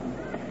plate.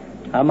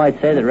 I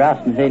might say that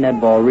Ralph's been hitting that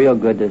ball real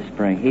good this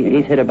spring.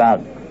 He's hit about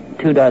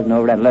 2 dozen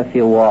over that left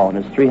field wall, and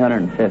it's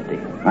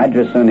 350. I'd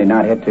just soon he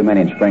not hit too many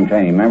in spring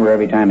training. Remember,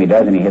 every time he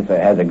does, and he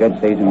has a good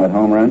season with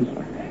home runs.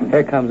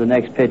 Here comes the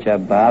next pitch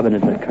up, Bob, and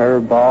it's a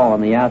curved ball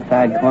on the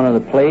outside corner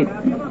of the plate,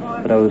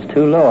 but it was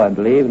too low, I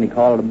believe, and he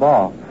called it a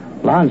ball.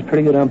 Lon's a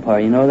pretty good umpire,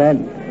 you know that?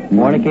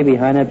 Warnicke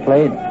behind that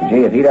plate.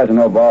 Gee, if he doesn't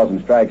know balls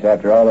and strikes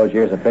after all those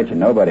years of pitching,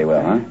 nobody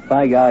will, huh?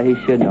 By God, he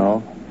should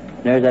know.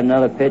 There's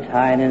another pitch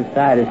high and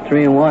inside. It's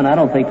 3-1. I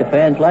don't think the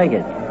fans like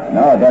it.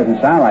 No, it doesn't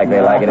sound like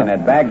they like it in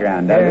that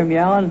background, does Hear it? him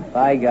yelling?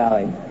 By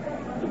golly.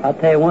 I'll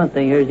tell you one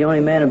thing. Here's the only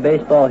man in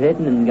baseball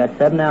hitting and got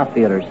 7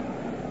 outfielders.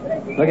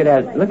 Look at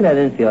that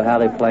infield, how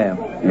they play him.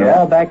 They're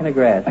all back in the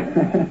grass.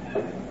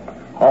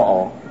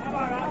 Uh-oh.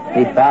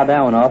 He fouled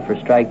that one off for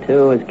strike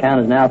 2. His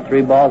count is now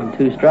 3 balls and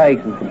 2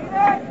 strikes. And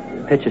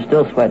the pitcher's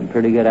still sweating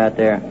pretty good out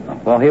there.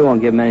 Well, he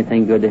won't give him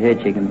anything good to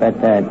hit. You can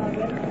bet that.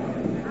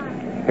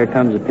 Here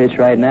comes the pitch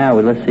right now.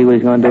 Well, let's see what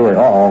he's going to do with it.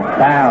 Uh-oh.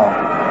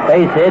 Foul.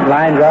 Base hit,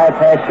 line drive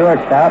past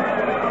shortstop.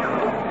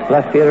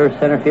 Left fielder,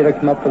 center fielder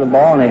come up for the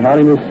ball, and they held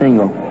him to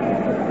single.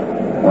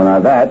 Well, now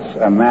that's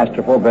a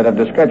masterful bit of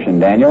description,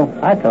 Daniel.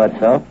 I thought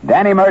so.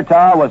 Danny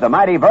Murtaugh was a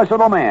mighty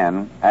versatile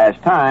man, as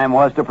time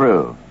was to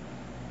prove.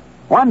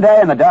 One day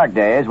in the dark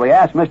days, we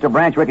asked Mr.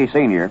 Branchwicky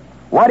Sr.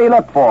 what he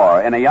looked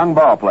for in a young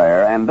ball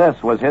player, and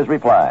this was his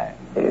reply.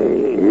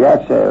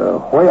 That's a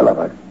whale of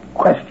a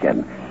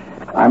question.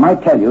 I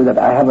might tell you that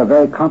I have a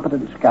very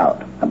competent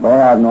scout, a boy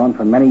I've known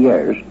for many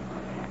years.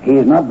 He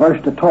is not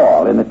versed at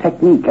all in the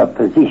technique of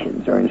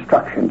positions or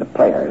instruction to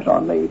players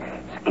on the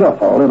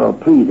skillful little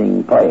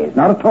pleasing plays.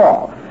 Not at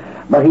all.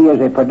 But he is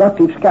a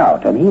productive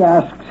scout, and he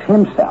asks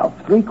himself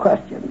 3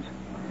 questions.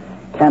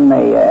 Can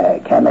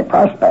they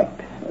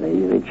prospect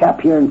the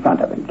chap here in front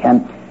of him?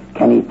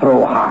 Can he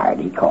throw hard,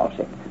 he calls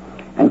it?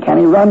 And can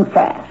he run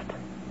fast?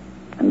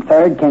 And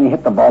third, can he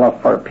hit the ball off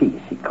for a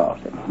piece, he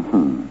calls it.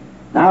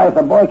 Now, if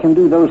a boy can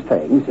do those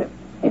things,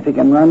 if he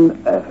can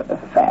run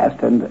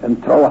fast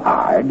and throw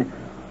hard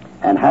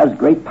and has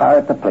great power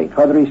at the plate,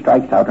 whether he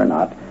strikes out or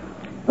not,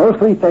 those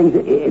 3 things,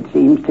 it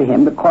seems to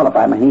him, to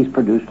qualify him, and he's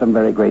produced some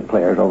very great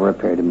players over a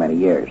period of many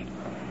years.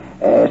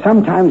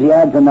 Sometimes he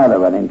adds another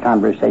one in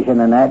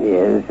conversation, and that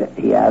is,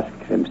 he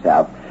asks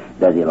himself,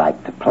 does he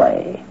like to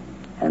play?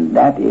 And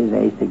that is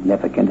a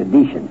significant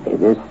addition.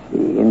 This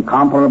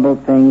incomparable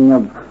thing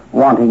of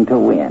wanting to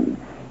win.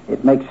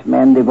 It makes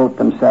men devote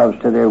themselves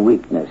to their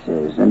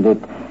weaknesses, and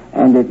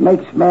it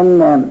makes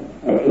men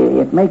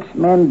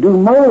do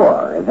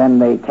more than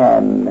they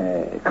can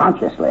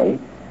consciously.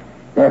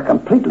 They're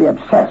completely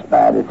obsessed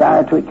by a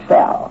desire to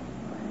excel.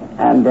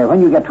 And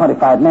when you get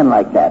 25 men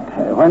like that,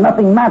 where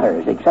nothing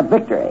matters except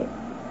victory,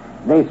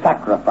 they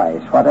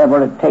sacrifice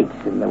whatever it takes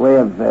in the way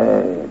of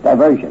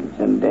diversions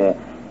and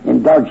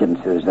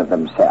indulgences of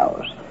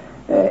themselves.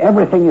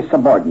 Everything is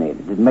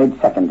subordinated and made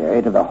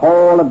secondary to the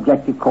whole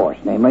objective course,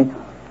 namely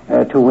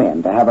to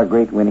win, to have a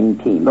great winning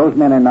team. Those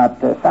men are not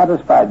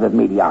satisfied with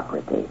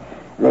mediocrity.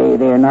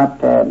 They're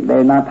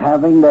not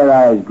having their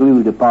eyes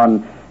glued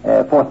upon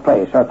 4th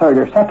place or 3rd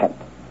or 2nd.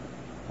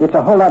 It's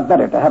a whole lot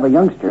better to have a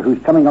youngster who's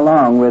coming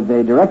along with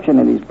a direction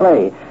in his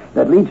play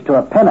that leads to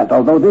a pennant,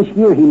 although this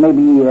year he may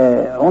be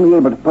only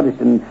able to put us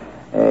in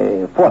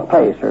 4th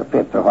place or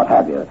 5th or what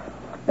have you,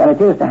 than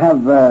it is to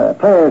have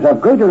players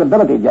of greater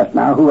ability just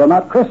now who will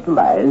not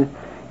crystallize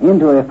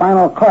into a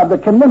final club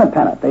that can win a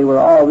pennant. They will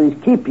always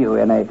keep you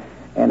in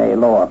a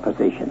lower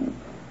position.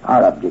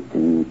 Our object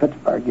in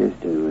Pittsburgh is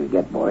to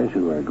get boys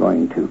who are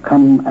going to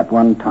come at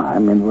one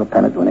time into a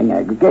pennant-winning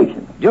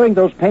aggregation. During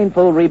those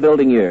painful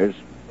rebuilding years,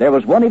 there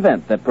was one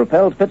event that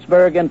propelled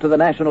Pittsburgh into the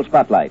national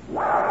spotlight.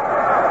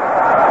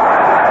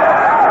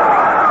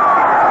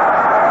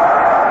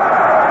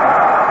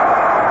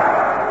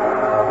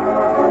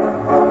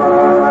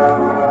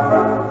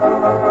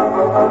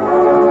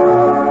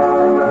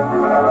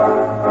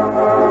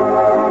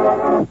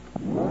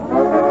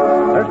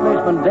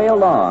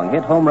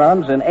 Hit home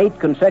runs in 8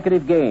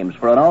 consecutive games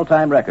for an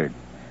all-time record,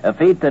 a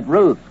feat that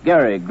Ruth,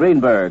 Gehrig,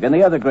 Greenberg, and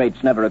the other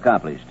greats never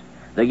accomplished.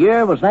 The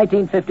year was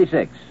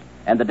 1956,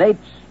 and the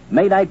dates,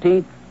 May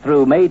 19th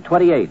through May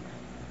 28th.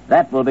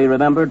 That will be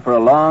remembered for a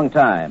long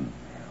time.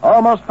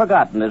 Almost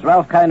forgotten is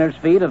Ralph Kiner's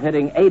feat of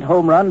hitting 8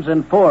 home runs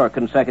in 4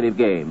 consecutive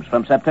games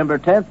from September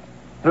 10th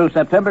through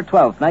September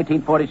 12th,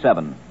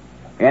 1947.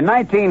 In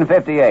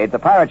 1958, the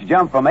Pirates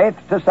jumped from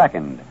 8th to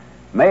 2nd,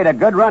 made a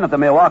good run at the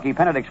Milwaukee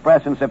Pennant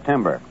Express in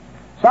September.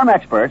 Some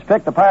experts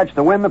picked the Pirates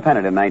to win the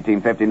pennant in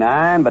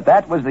 1959, but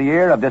that was the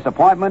year of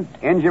disappointment,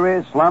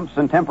 injuries, slumps,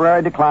 and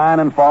temporary decline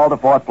and fall to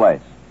 4th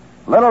place.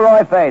 Little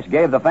Roy Face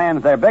gave the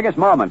fans their biggest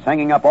moments,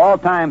 hanging up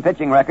all-time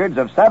pitching records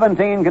of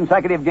 17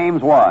 consecutive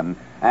games won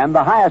and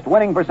the highest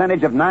winning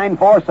percentage of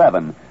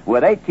 .947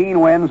 with 18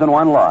 wins and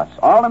 1 loss,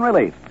 all in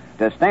relief,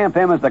 to stamp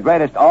him as the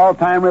greatest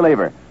all-time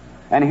reliever.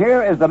 And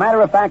here is the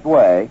matter-of-fact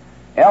way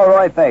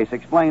Elroy Face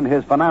explained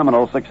his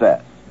phenomenal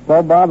success.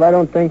 Well, Bob, I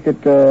don't think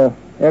that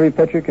every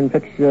pitcher can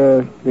pitch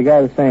the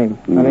guy the same.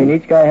 Mm-hmm. I mean,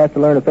 each guy has to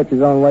learn to pitch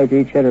his own way to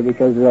each hitter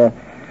because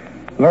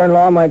Vern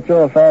Law might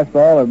throw a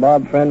fastball or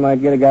Bob Friend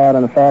might get a guy out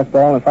on a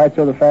fastball, and if I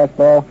throw the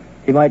fastball,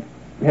 he might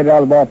hit it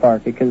out of the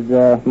ballpark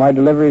because my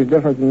delivery is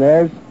different than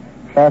theirs.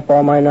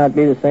 Fastball might not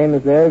be the same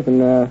as theirs,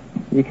 and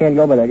you can't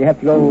go by that. You have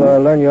to go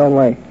learn your own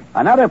way.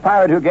 Another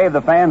Pirate who gave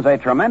the fans a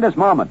tremendous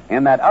moment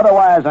in that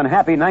otherwise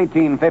unhappy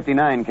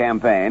 1959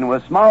 campaign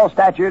was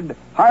small-statured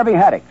Harvey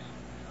Haddix.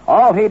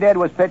 All he did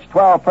was pitch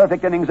 12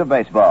 perfect innings of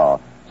baseball,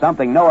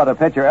 something no other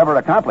pitcher ever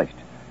accomplished.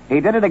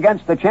 He did it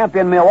against the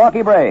champion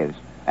Milwaukee Braves,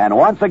 and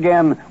once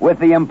again with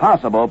the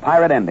impossible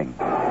Pirate ending.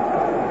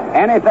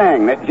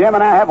 Anything that Jim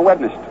and I have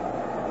witnessed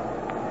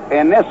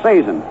in this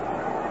season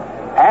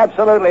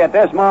absolutely at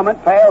this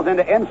moment pales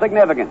into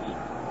insignificance,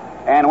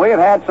 and we've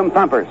had some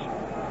thumpers.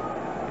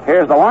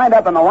 Here's the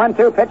windup and the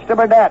 1-2 pitch to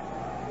Burdette.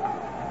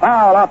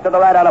 Foul off to the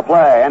right out of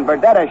play, and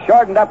Burdette has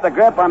shortened up the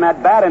grip on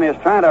that bat and is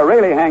trying to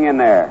really hang in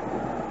there.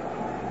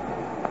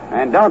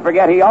 And don't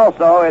forget, he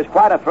also is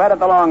quite a threat at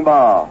the long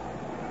ball.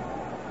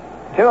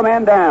 2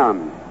 men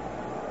down.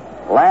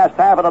 Last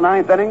half of the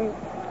 9th inning,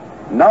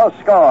 no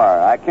score.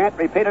 I can't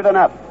repeat it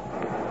enough.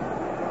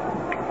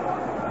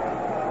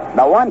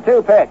 The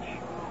 1-2 pitch.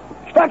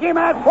 Struck him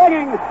out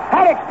swinging.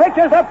 Haddix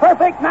pitches a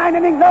perfect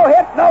 9-inning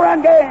no-hit,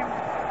 no-run game.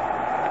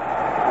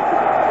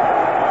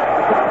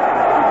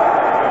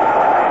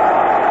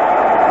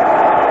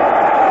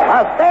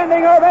 A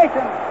standing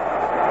ovation.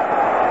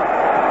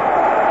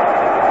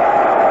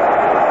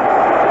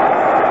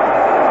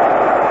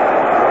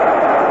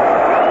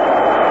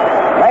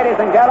 Ladies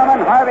and gentlemen,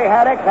 Harvey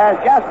Haddix has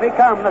just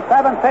become the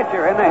 7th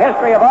pitcher in the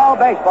history of all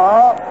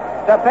baseball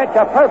to pitch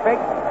a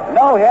perfect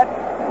no-hit,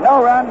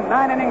 no-run,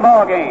 9-inning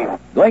ball game.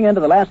 Going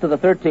into the last of the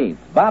 13th,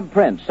 Bob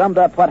Prince summed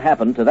up what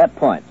happened to that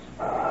point.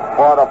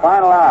 For the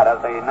final out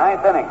of the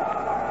 9th inning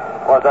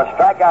was a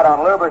strikeout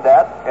on Lou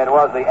Burdette. It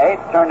was the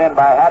 8th turned in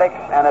by Haddix,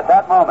 and at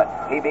that moment,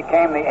 he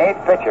became the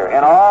 8th pitcher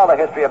in all the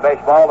history of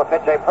baseball to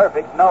pitch a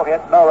perfect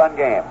no-hit, no-run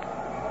game.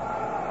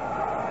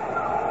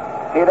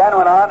 He then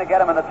went on to get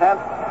him in the 10th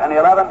and the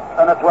 11th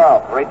and the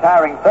 12th,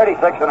 retiring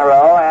 36 in a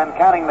row and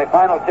counting the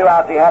final 2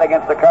 outs he had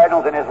against the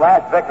Cardinals in his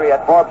last victory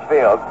at Forbes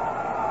Field.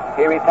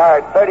 He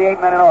retired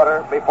 38 men in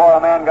order before a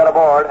man got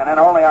aboard, and then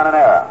only on an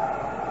error.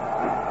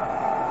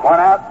 1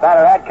 out,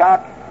 batter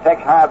Adcock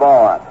takes high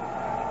ball on.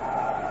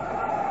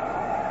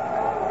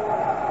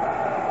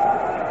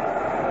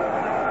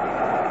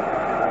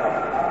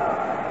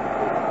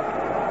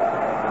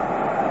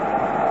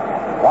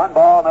 One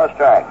ball, no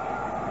strikes.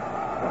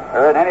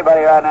 There isn't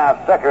anybody right now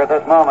sicker at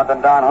this moment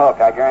than Don Hook,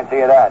 I guarantee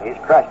you that. He's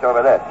crushed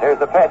over this. Here's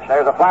the pitch.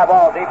 There's a fly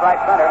ball deep right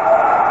center.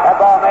 That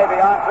ball may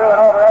be on through and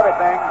over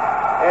everything.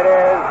 It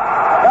is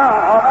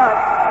gone, home run.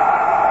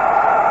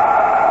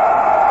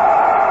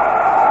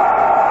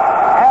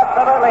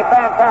 Absolutely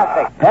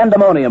fantastic.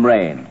 Pandemonium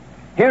reigned.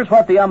 Here's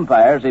what the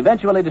umpires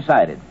eventually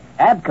decided.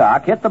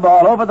 Adcock hit the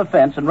ball over the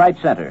fence in right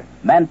center.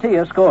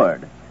 Mantilla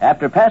scored.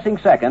 After passing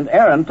second,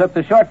 Aaron took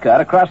the shortcut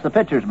across the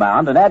pitcher's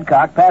mound, and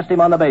Adcock passed him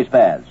on the base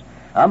paths.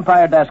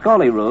 Umpire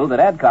Dascoli ruled that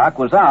Adcock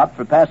was out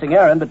for passing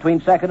Aaron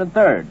between second and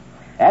third.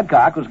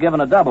 Adcock was given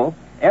a double.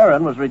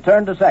 Aaron was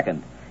returned to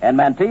second. And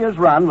Mantilla's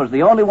run was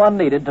the only one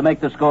needed to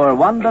make the score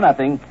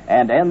 1-0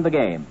 and end the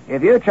game.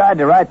 If you tried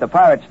to write the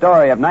Pirate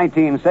story of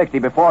 1960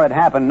 before it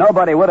happened,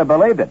 nobody would have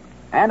believed it.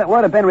 And it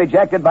would have been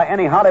rejected by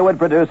any Hollywood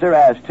producer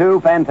as too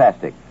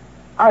fantastic.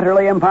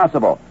 Utterly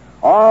impossible.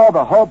 All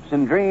the hopes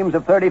and dreams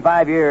of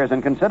 35 years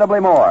and considerably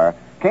more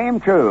came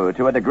true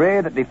to a degree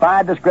that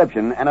defied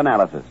description and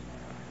analysis.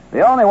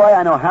 The only way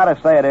I know how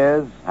to say it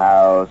is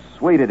how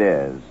sweet it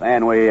is.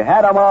 And we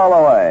had 'em all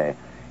the way.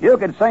 You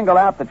could single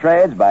out the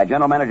trades by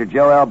General Manager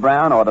Joe L.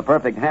 Brown, or the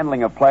perfect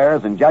handling of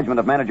players and judgment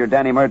of manager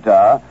Danny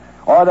Murtaugh,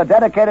 or the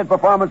dedicated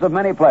performance of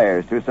many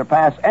players to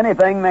surpass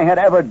anything they had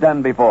ever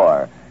done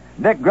before.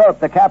 Dick Groat,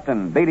 the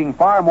captain, beating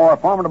far more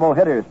formidable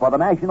hitters for the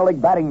National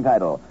League batting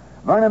title.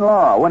 Vernon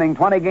Law winning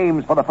 20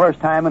 games for the first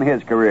time in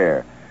his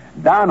career.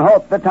 Don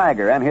Hope, the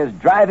Tiger, and his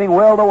driving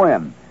will to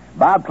win.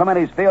 Bob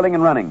Clementi's fielding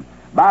and running.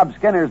 Bob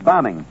Skinner's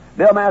bombing.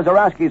 Bill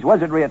Mazeroski's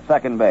wizardry at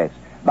second base.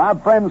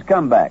 Bob Friend's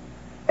comeback.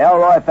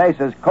 Elroy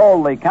Face's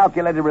coldly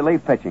calculated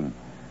relief pitching.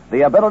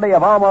 The ability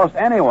of almost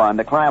anyone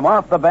to climb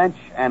off the bench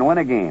and win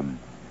a game.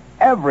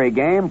 Every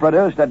game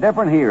produced a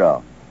different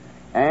hero.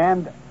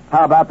 And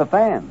how about the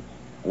fans?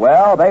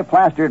 Well, they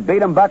plastered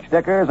Beat 'em Buck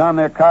stickers on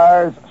their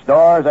cars,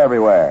 stores,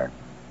 everywhere.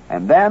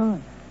 And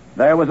then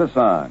there was a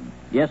song.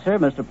 Yes, sir,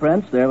 Mr.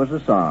 Prince, there was a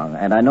song.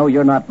 And I know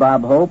you're not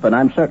Bob Hope, and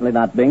I'm certainly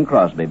not Bing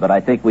Crosby, but I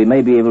think we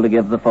may be able to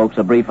give the folks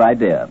a brief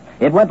idea.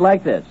 It went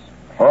like this.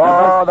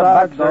 Oh, the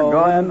Bucks are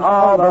going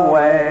all the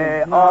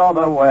way, all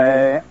the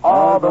way,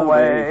 all all the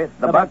way.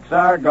 The Bucks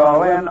are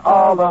going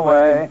all the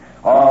way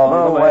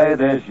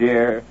this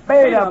year.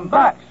 Beat 'em,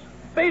 Bucks!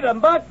 Beat 'em,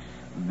 Bucks!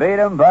 Beat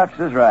 'em, Bucks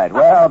is right.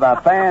 Well, the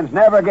fans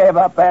never gave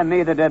up, and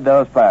neither did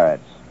those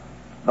Pirates.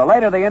 The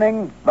later the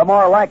inning, the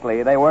more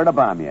likely they were to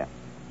bomb you.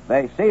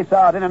 They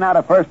seesawed in and out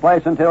of first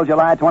place until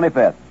July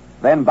 25th.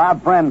 Then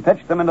Bob Friend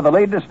pitched them into the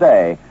lead to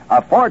stay.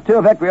 A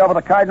 4-2 victory over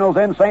the Cardinals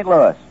in St.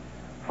 Louis.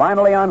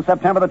 Finally, on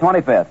September the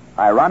 25th,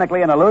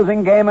 ironically in a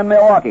losing game in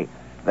Milwaukee,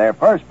 their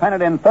first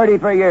pennant in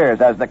 33 years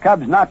as the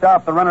Cubs knocked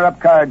off the runner-up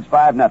Cards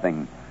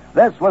 5-0.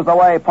 This was the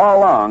way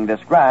Paul Long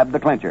described the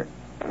clincher.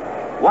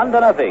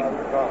 1-0.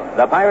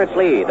 The Pirates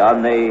lead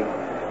on the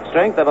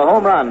strength of a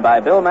home run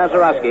by Bill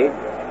Mazeroski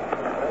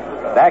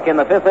back in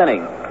the 5th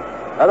inning.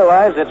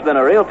 Otherwise, it's been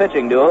a real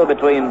pitching duel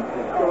between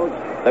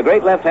the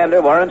great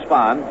left-hander Warren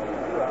Spahn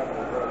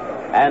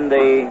and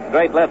the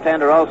great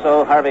left-hander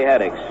also Harvey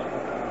Haddix.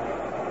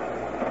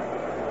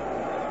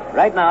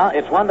 Right now,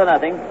 it's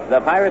 1-0.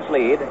 The Pirates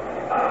lead.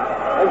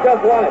 They've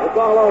just won it. It's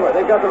all over.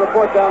 They've got the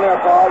report down there,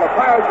 Paul. The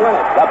Pirates win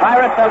it. The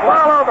Pirates have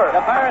all over.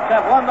 The Pirates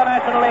have won the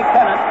National League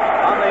pennant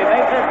on the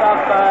basis of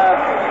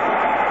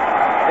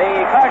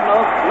the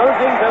Cardinals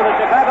losing to the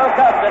Chicago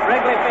Cubs at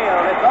Wrigley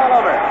Field. It's all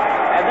over.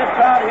 And this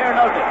crowd here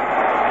knows it.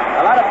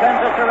 A lot of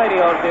transistor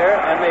radios here,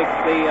 and the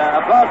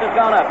applause has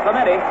gone up.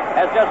 Clemente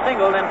has just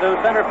singled into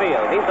center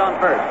field. He's on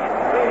first.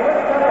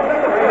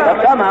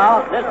 But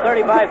somehow, this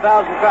 35,000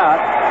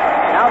 crowd,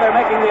 now they're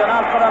making the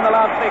announcement on the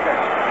loudspeaker.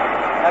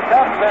 The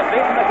Cubs have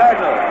beaten the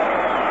Cardinals,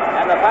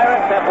 and the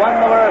Pirates have won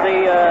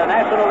the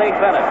National League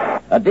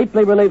pennant. A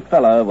deeply relieved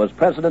fellow was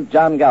President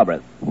John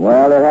Galbraith.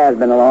 Well, it has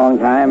been a long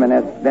time, and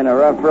it's been a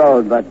rough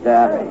road, but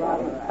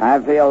I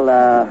feel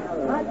a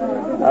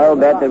little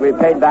bit that we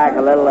paid back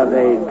a little of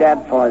the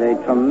debt for the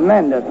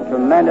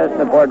tremendous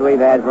support we've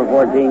had for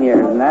 14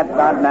 years. And that's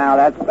not now.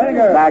 That's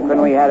back when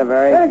we had a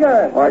very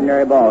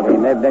ordinary ball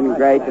team. They've been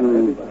great,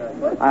 and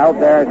I hope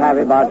they're as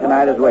happy about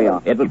tonight as we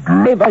are. It was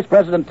Vice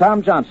President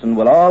Tom Johnson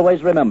will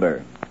always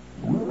remember.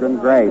 It's been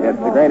great. It's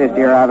the greatest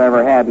year I've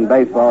ever had in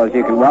baseball, as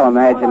you can well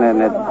imagine,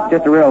 and it's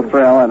just a real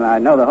thrill, and I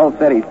know the whole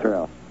city's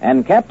thrilled.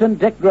 And Captain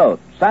Dick Grote,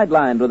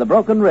 sidelined with a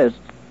broken wrist,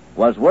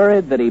 was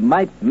worried that he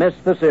might miss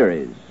the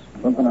series.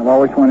 Something I've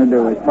always wanted to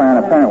do is play on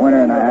a pennant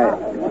winner, and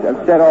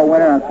I've said all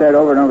winter, I've said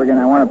over and over again,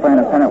 I want to play on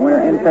a pennant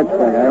winner in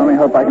Pittsburgh. I only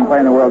hope I can play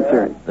in the World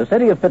Series. The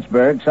city of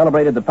Pittsburgh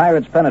celebrated the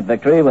Pirates' pennant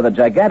victory with a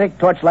gigantic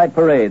torchlight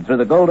parade through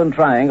the Golden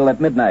Triangle at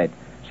midnight,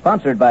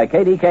 sponsored by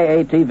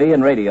KDKA TV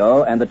and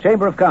radio and the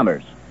Chamber of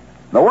Commerce.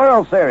 The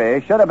World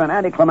Series should have been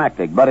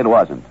anticlimactic, but it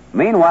wasn't.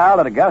 Meanwhile,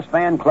 at a Gus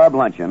Fan Club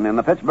luncheon in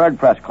the Pittsburgh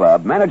Press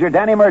Club, manager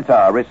Danny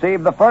Murtaugh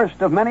received the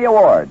first of many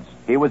awards.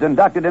 He was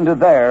inducted into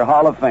their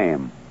Hall of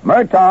Fame.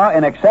 Murtaugh,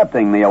 in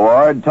accepting the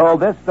award,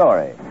 told this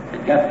story.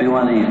 It's got to be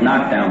one of these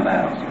knockdown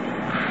battles.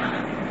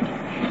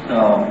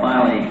 So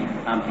finally,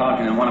 I'm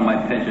talking to one of my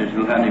pitchers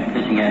who had me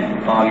pitching at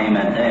the ball game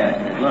that day. I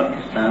said, "Look,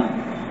 son,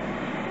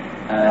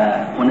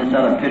 when this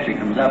other pitcher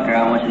comes up here,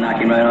 I want you to knock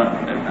him right off.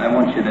 I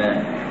want you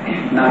to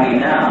knock him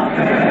down."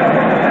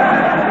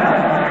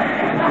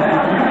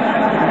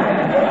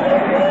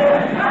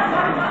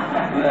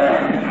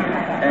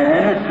 And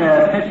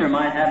this pitcher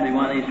might have to be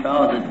one of these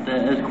fellows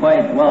that is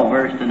quite well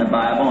versed in the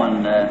Bible,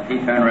 and he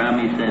turned around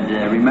and he said,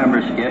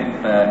 "Remember, Skip,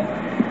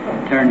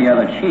 turn the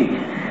other cheek."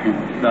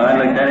 So I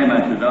looked at him, I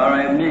said, "All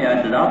right with me."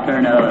 I said, "I'll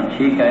turn that other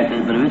cheek." I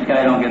said, "But if this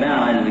guy don't get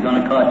down," I said, "it's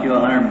going to cost you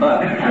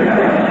 $100.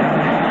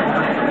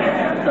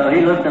 So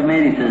he looked at me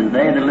and he says,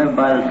 "They that live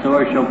by the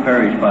sword shall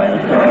perish by the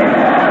sword."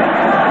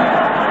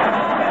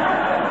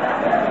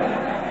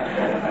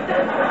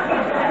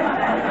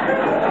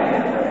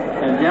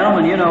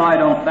 Gentlemen, you know I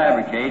don't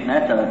fabricate, and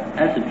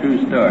that's a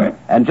true story.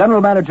 And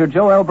General Manager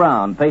Joe L.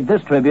 Brown paid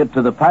this tribute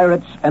to the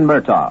Pirates and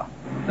Murtaugh.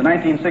 The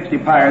 1960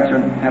 Pirates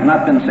have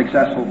not been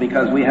successful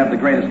because we have the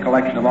greatest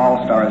collection of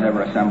all-stars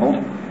ever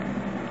assembled.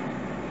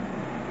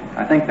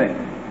 I think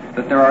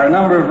that there are a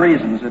number of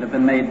reasons that have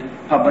been made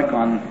public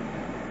on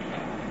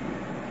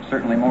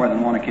certainly more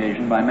than one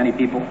occasion by many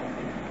people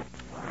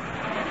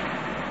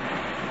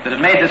that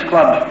have made this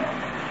club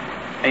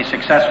a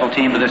successful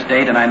team to this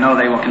date, and I know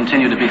they will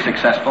continue to be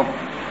successful.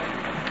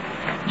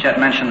 Chet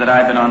mentioned that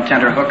I've been on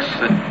tenterhooks,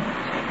 that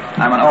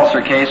I'm an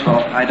ulcer case.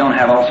 Well, I don't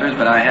have ulcers,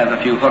 but I have a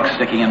few hooks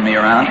sticking in me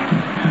around.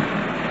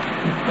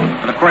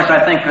 But of course, I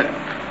think that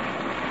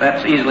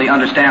that's easily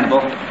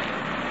understandable.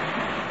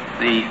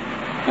 The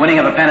winning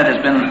of a pennant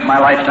has been my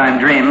lifetime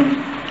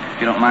dream,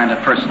 if you don't mind a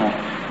personal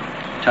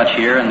touch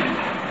here. And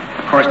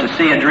of course, to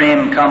see a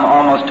dream come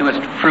almost to its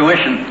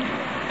fruition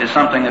is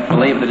something that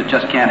believe that it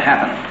just can't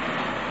happen.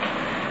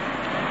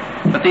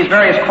 But these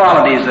various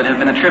qualities that have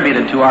been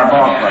attributed to our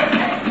ball club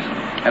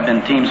have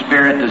been team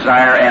spirit,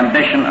 desire,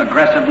 ambition,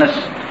 aggressiveness,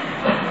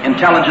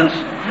 intelligence.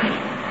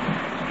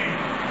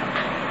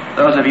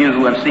 Those of you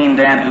who have seen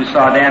who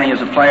saw Danny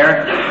as a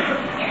player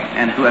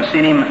and who have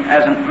seen him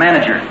as a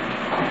manager,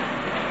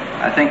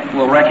 I think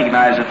will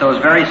recognize that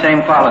those very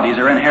same qualities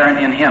are inherent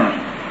in him.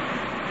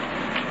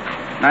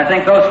 And I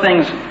think those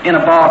things in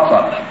a ball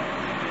club,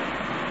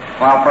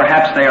 while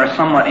perhaps they are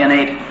somewhat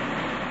innate,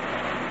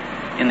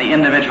 in the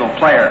individual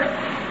player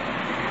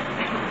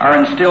are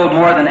instilled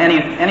more than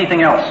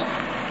anything else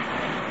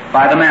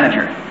by the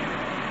manager.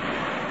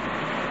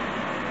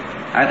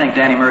 I think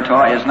Danny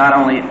Murtaugh is not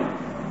only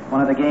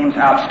one of the game's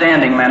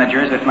outstanding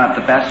managers, if not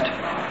the best,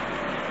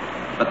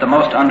 but the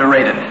most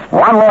underrated.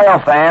 One loyal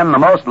fan, the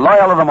most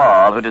loyal of them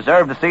all, who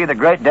deserved to see the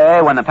great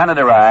day when the pennant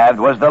arrived,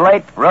 was the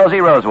late Rosie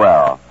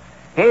Rosewell.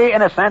 He,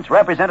 in a sense,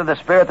 represented the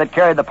spirit that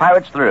carried the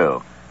Pirates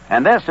through.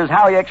 And this is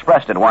how he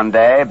expressed it one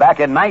day back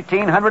in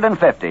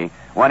 1950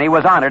 when he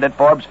was honored at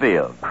Forbes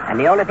Field. And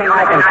the only thing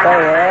I can say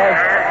is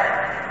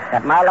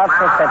that my love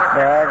for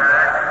Pittsburgh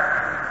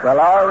will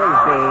always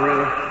be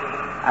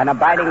an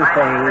abiding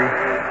thing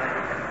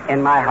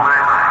in my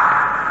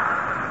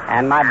heart.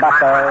 And my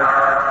Buccos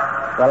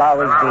will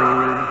always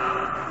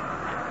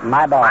be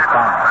my ball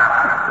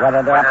club,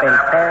 whether they're up in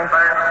first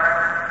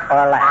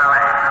or last.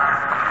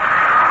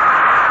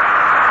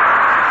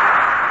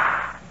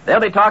 They'll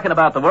be talking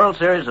about the World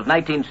Series of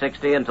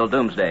 1960 until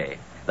doomsday.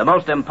 The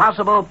most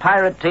impossible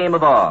Pirate team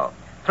of all.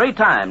 3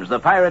 times the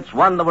Pirates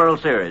won the World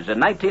Series in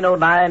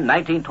 1909,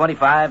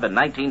 1925, and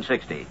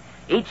 1960.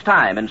 Each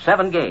time in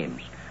 7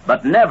 games,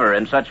 but never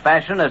in such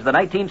fashion as the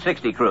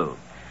 1960 crew.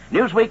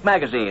 Newsweek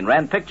magazine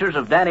ran pictures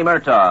of Danny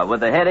Murtaugh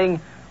with the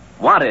heading,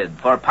 Wanted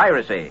for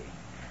Piracy.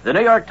 The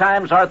New York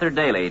Times' Arthur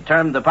Daly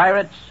termed the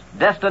Pirates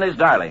Destiny's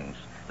Darlings.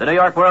 The New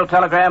York World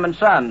Telegram and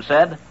Sun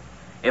said,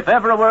 if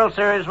ever a World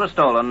Series was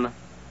stolen,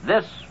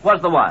 this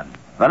was the one.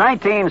 The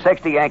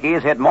 1960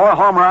 Yankees hit more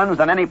home runs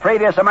than any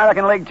previous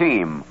American League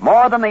team.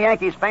 More than the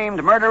Yankees'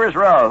 famed Murderer's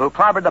Row, who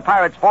clobbered the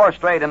Pirates 4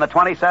 straight in the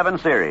 27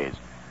 series.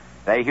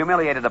 They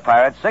humiliated the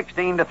Pirates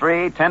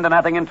 16-3,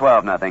 10-0, and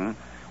 12-0.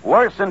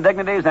 Worse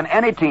indignities than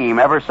any team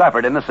ever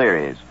suffered in the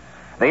series.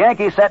 The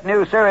Yankees set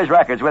new series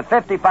records with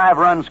 55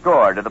 runs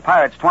scored to the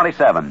Pirates'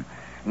 27,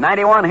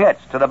 91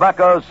 hits to the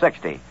Buccos'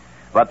 60.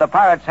 But the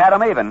Pirates had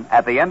them even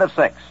at the end of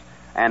 6,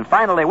 and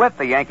finally whipped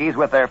the Yankees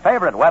with their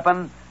favorite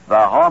weapon, the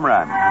home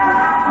run.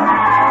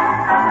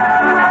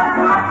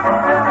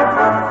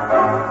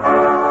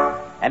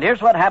 And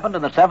here's what happened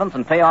in the 7th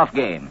and payoff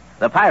game.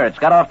 The Pirates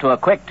got off to a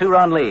quick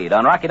 2-run lead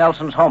on Rocky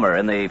Nelson's homer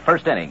in the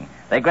first inning.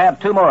 They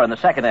grabbed 2 more in the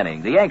second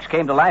inning. The Yanks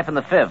came to life in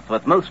the 5th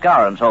with Moose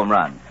Skowron's home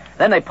run.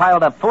 Then they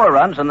piled up 4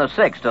 runs in the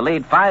 6th to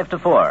lead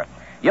 5-4.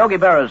 Yogi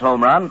Berra's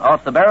home run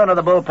off the Baron of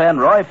the bullpen,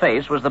 Roy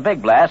Face, was the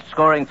big blast,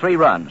 scoring 3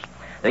 runs.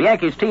 The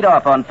Yankees teed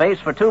off on Face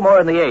for 2 more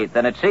in the 8th,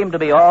 and it seemed to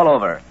be all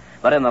over.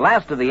 But in the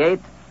last of the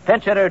 8th,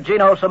 pinch hitter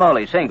Gino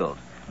Samoli singled.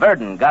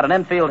 Burden got an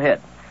infield hit.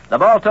 The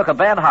ball took a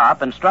bad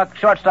hop and struck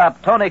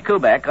shortstop Tony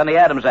Kubek on the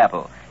Adam's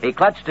apple. He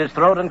clutched his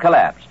throat and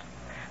collapsed.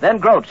 Then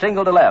Grote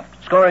singled to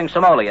left, scoring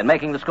Samoli and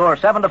making the score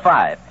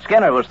 7-5.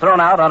 Skinner was thrown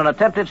out on an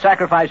attempted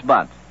sacrifice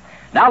bunt.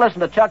 Now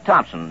listen to Chuck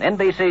Thompson,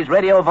 NBC's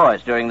radio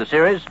voice during the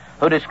series,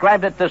 who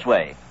described it this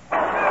way.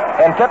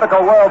 In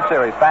typical World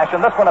Series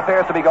fashion, this one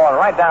appears to be going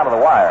right down to the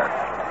wire.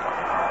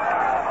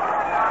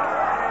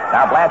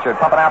 Now Blanchard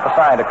pumping out the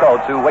sign to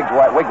Coates, who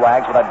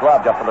wigwags with that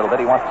glove just a little bit.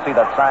 He wants to see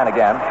that sign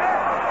again.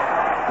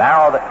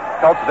 Now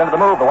Coates is into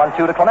the move, the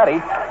 1-2 to Clemente.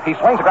 He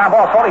swings a ground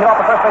ball, slowly hit off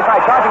the first base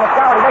side, charging at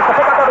Skowron. He makes the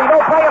pickup, there'll be no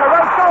play, and a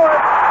run scored.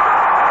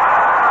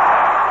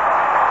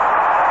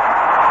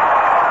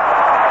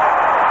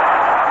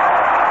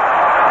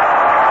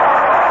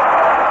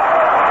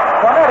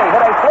 Clemente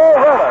hit a full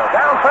roller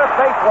down first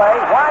base way,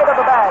 wide of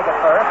the bag at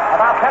first,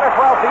 about 10 or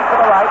 12 feet to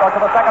the right or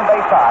to the second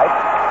base side.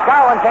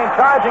 Skowron came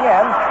charging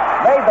in,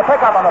 made the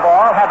pickup on the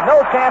ball, had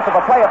no chance of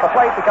a play at the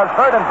plate because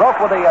Burden broke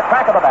with the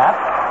crack of the bat.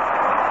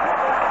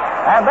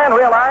 And then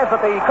realized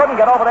that he couldn't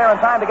get over there in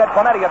time to get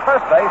Clemente at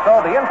first base,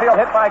 so the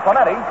infield hit by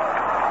Clemente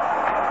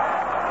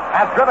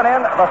has driven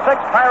in the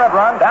 6th Pirate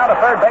run. Down to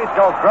third base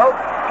goes Grote.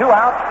 2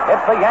 out. It's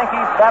the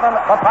Yankees 7,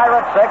 the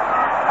Pirates 6,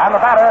 and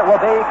the batter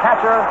will be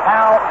catcher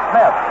Hal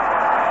Smith.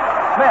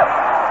 Smith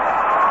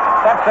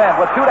steps in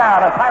with 2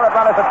 down, and Pirate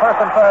runners at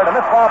first and third, and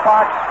this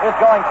ballpark is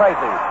going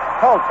crazy.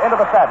 Coates into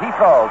the set. He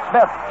throws.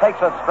 Smith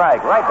takes a strike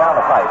right down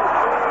the pipe,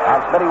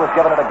 and Smitty was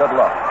giving it a good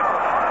look.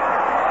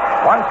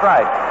 1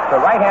 strike to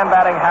right-hand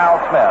batting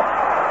Hal Smith.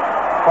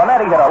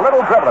 Clemente hit a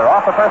little dribbler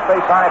off the first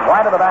base side,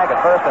 wide of the bag at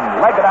first,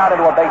 and legged it out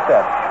into a base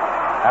hit.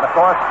 And, of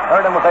course,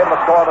 Burden was able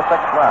to score the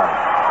 6th run.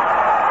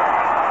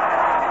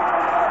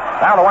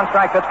 Now the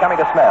 1-strike pitch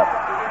coming to Smith.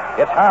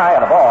 It's high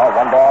and a ball.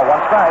 1 ball,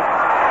 1 strike.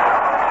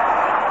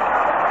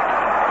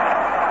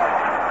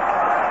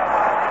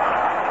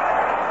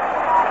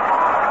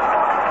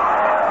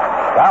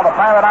 Now the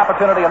Pirate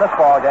opportunity in this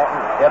ball game,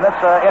 in this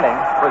inning,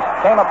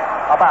 came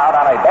about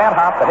on a bad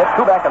hop that hit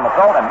Kubek in the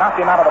throat and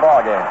knocked him out of the ball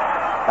game.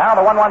 Now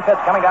the 1-1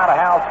 pitch coming down to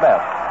Hal Smith.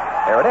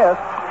 Here it is.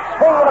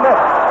 Swing and a miss.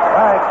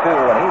 Strike 2,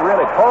 and he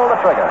really pulled the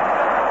trigger.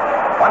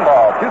 1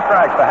 ball, 2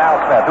 strikes to Hal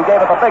Smith, who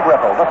gave it the big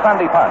ripple, the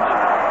Sunday punch,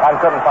 and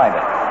couldn't find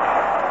it.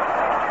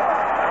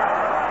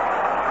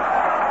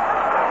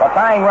 The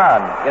tying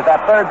run is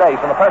at third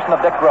base in the person of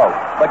Dick Grote.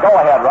 The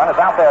go-ahead run is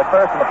out there at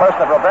first in the person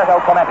of Roberto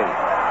Clemente.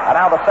 And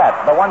now the set,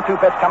 the 1-2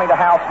 pitch coming to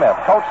Hal Smith.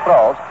 Coates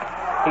throws.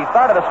 He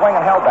started a swing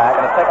and held back,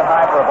 and it's taken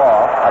high for a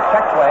ball. A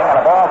check swing and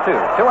a ball 2.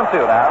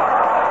 2-2 now.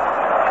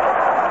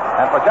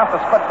 And for for just a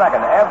split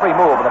second, every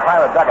move in the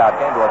Pirate dugout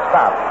came to a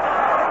stop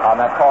on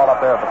that call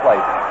up there at the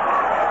plate.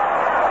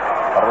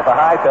 But it was a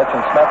high pitch, and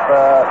Smith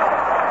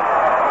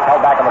held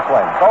back in the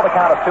swing. So the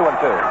count is 2-2.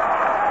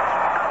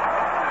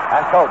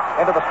 And Coates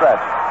into the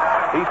stretch.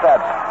 He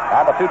sets.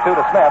 And the 2-2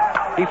 to Smith.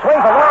 He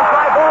swings a long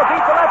fly ball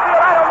deep to left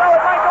field. I don't know.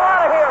 It might go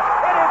out of here.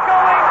 It is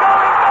going.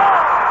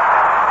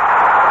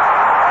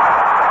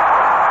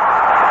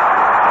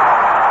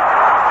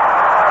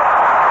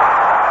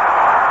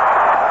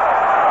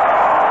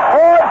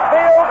 Ford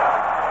Field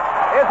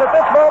is at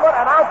this moment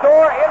an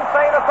outdoor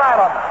insane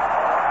asylum.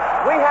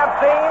 We have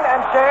seen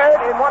and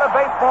shared in one of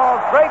baseball's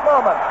great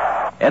moments.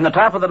 In the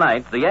top of the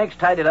ninth, the Yanks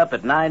tied it up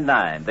at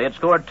 9-9. They had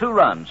scored 2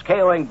 runs,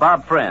 KOing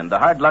Bob Friend, the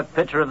hard-luck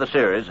pitcher of the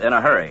series, in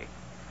a hurry.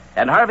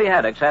 And Harvey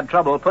Haddix had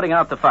trouble putting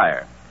out the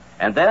fire.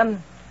 And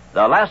then,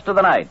 the last of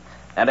the ninth,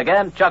 and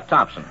again, Chuck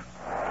Thompson.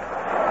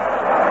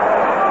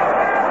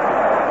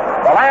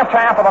 The last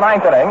half of the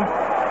ninth inning.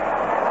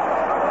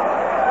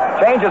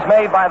 Changes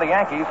made by the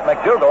Yankees.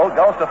 McDougal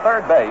goes to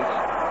third base.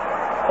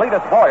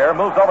 Cletus Boyer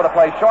moves over to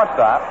play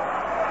shortstop.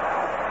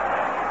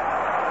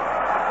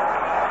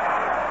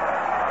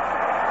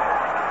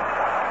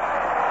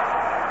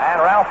 And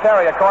Ralph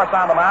Terry, of course,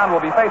 on the mound, will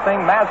be facing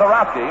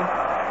Mazeroski.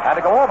 And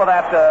to go over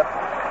that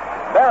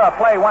Berra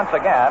play once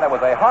again, it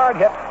was a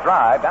hard-hit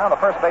drive down the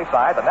first base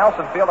side. The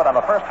Nelson fielded on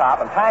the first hop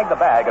and tagged the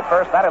bag at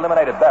first. That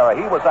eliminated Berra.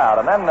 He was out.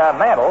 And then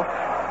Mantle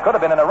could have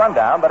been in a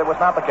rundown, but it was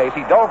not the case.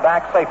 He dove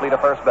back safely to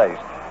first base.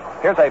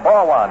 Here's a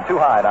ball one, too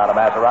high down to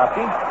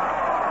Mazeroski.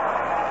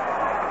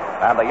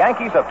 And the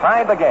Yankees have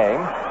tied the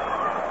game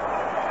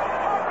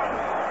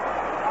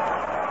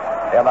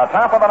in the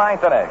top of the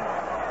ninth inning.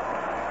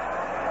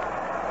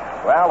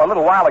 Well, a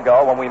little while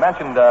ago, when we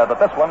mentioned that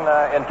this one,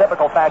 in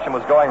typical fashion,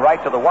 was going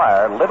right to the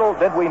wire, little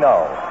did we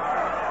know.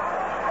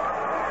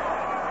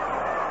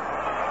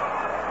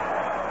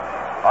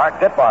 Art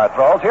Ditbar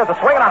throws. Here's a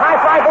swing and a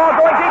high fly ball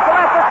going deep to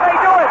left. This may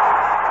do it.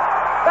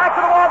 Back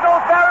to the wall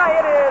goes Berra.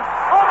 It is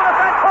over the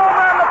fence, home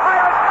run. The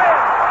Pirates win.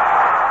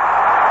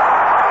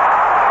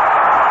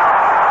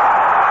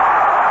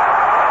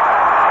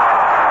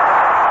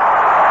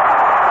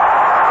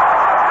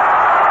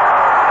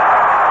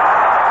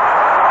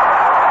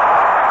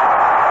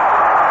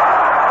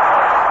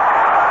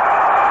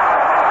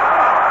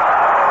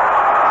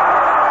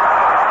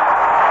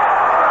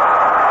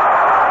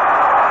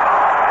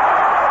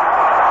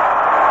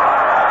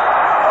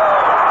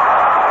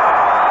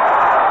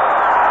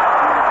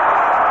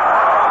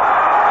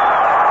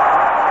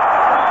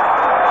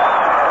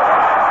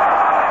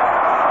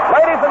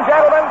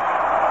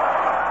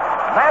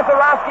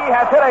 Mazeroski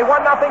has hit a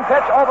 1-0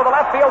 pitch over the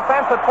left field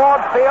fence at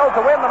Ford Field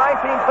to win the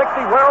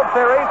 1960 World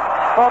Series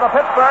for the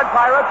Pittsburgh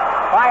Pirates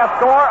by a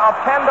score of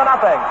 10-0.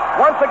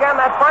 Once again,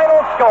 that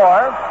final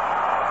score,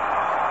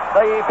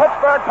 the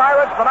Pittsburgh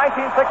Pirates, the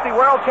 1960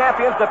 World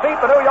Champions, defeat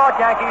the New York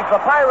Yankees,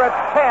 the Pirates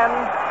 10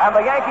 and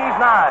the Yankees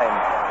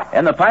 9.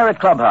 In the Pirate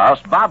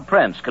clubhouse, Bob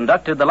Prince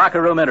conducted the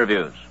locker room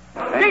interviews.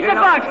 Beat the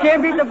Bucks.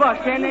 Can't beat the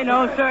Bucks, can they?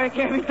 No, sir.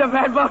 Can't beat the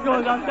Bad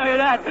Buffaloes, I'll tell you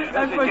that.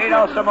 That's for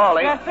Gino sure.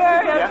 Somoli. Yes,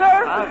 sir. Yes,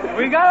 sir.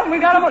 We got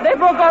them. They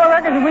broke all the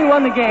records and we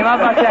won the game. How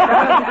about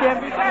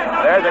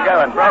that? There's a good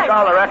one. Broke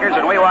all the records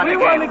and we won the game.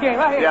 We won the game.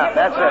 Right here. Yeah,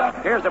 that's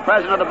it. Here's the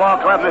president of the ball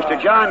club,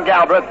 Mr. John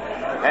Galbraith.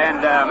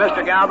 And,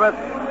 Mr. Galbraith,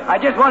 I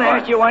just want to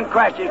ask you one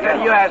question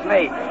because you asked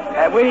me.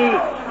 We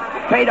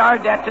paid our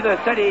debt to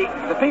the city,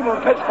 the people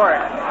of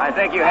Pittsburgh. I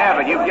think you have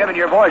it. You've given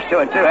your voice to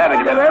it, too, haven't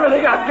you? Give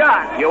everything I've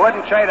got. You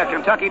wouldn't trade a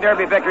Kentucky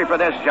Derby victory for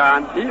this,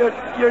 John.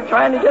 You're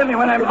trying to get me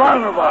when I'm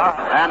vulnerable.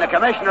 And the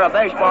commissioner of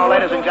baseball,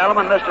 ladies and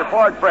gentlemen, Mr.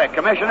 Ford Frick.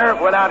 Commissioner,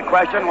 without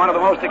question, one of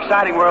the most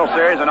exciting World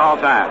Series in all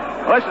time.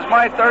 Well, this is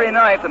my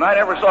 39th, and I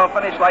never saw a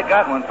finish like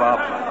that one, Pop.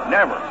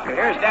 Never.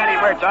 Here's Danny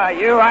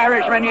Murtaugh. You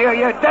Irishman, you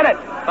did it.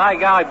 By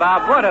golly,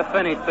 Bob, what a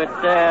finish. But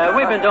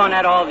we've been doing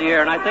that all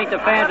year, and I think the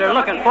fans are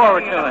looking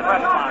forward to it.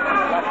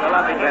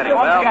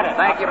 Well,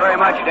 thank you very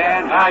much,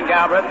 Dan, John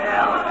Galbraith.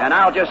 And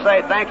I'll just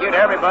say thank you to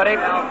everybody.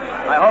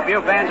 I hope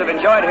you fans have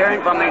enjoyed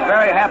hearing from these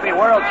very happy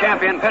world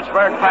champion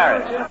Pittsburgh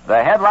Pirates.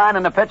 The headline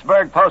in the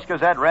Pittsburgh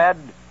Post-Gazette read,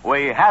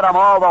 "We had 'em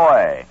all the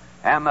way."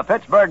 And the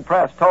Pittsburgh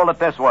Press told it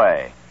this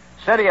way: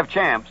 "City of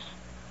Champs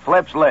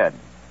flips lid."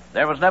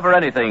 There was never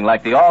anything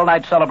like the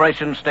all-night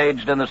celebration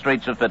staged in the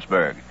streets of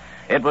Pittsburgh.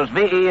 It was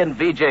VE and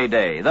VJ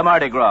Day, the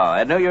Mardi Gras,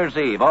 and New Year's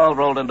Eve all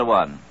rolled into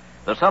one.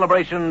 The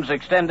celebrations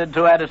extended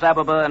to Addis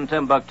Ababa and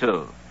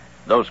Timbuktu.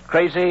 Those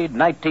crazy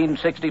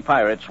 1960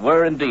 pirates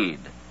were indeed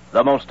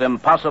the most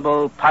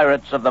impossible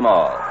pirates of them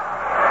all.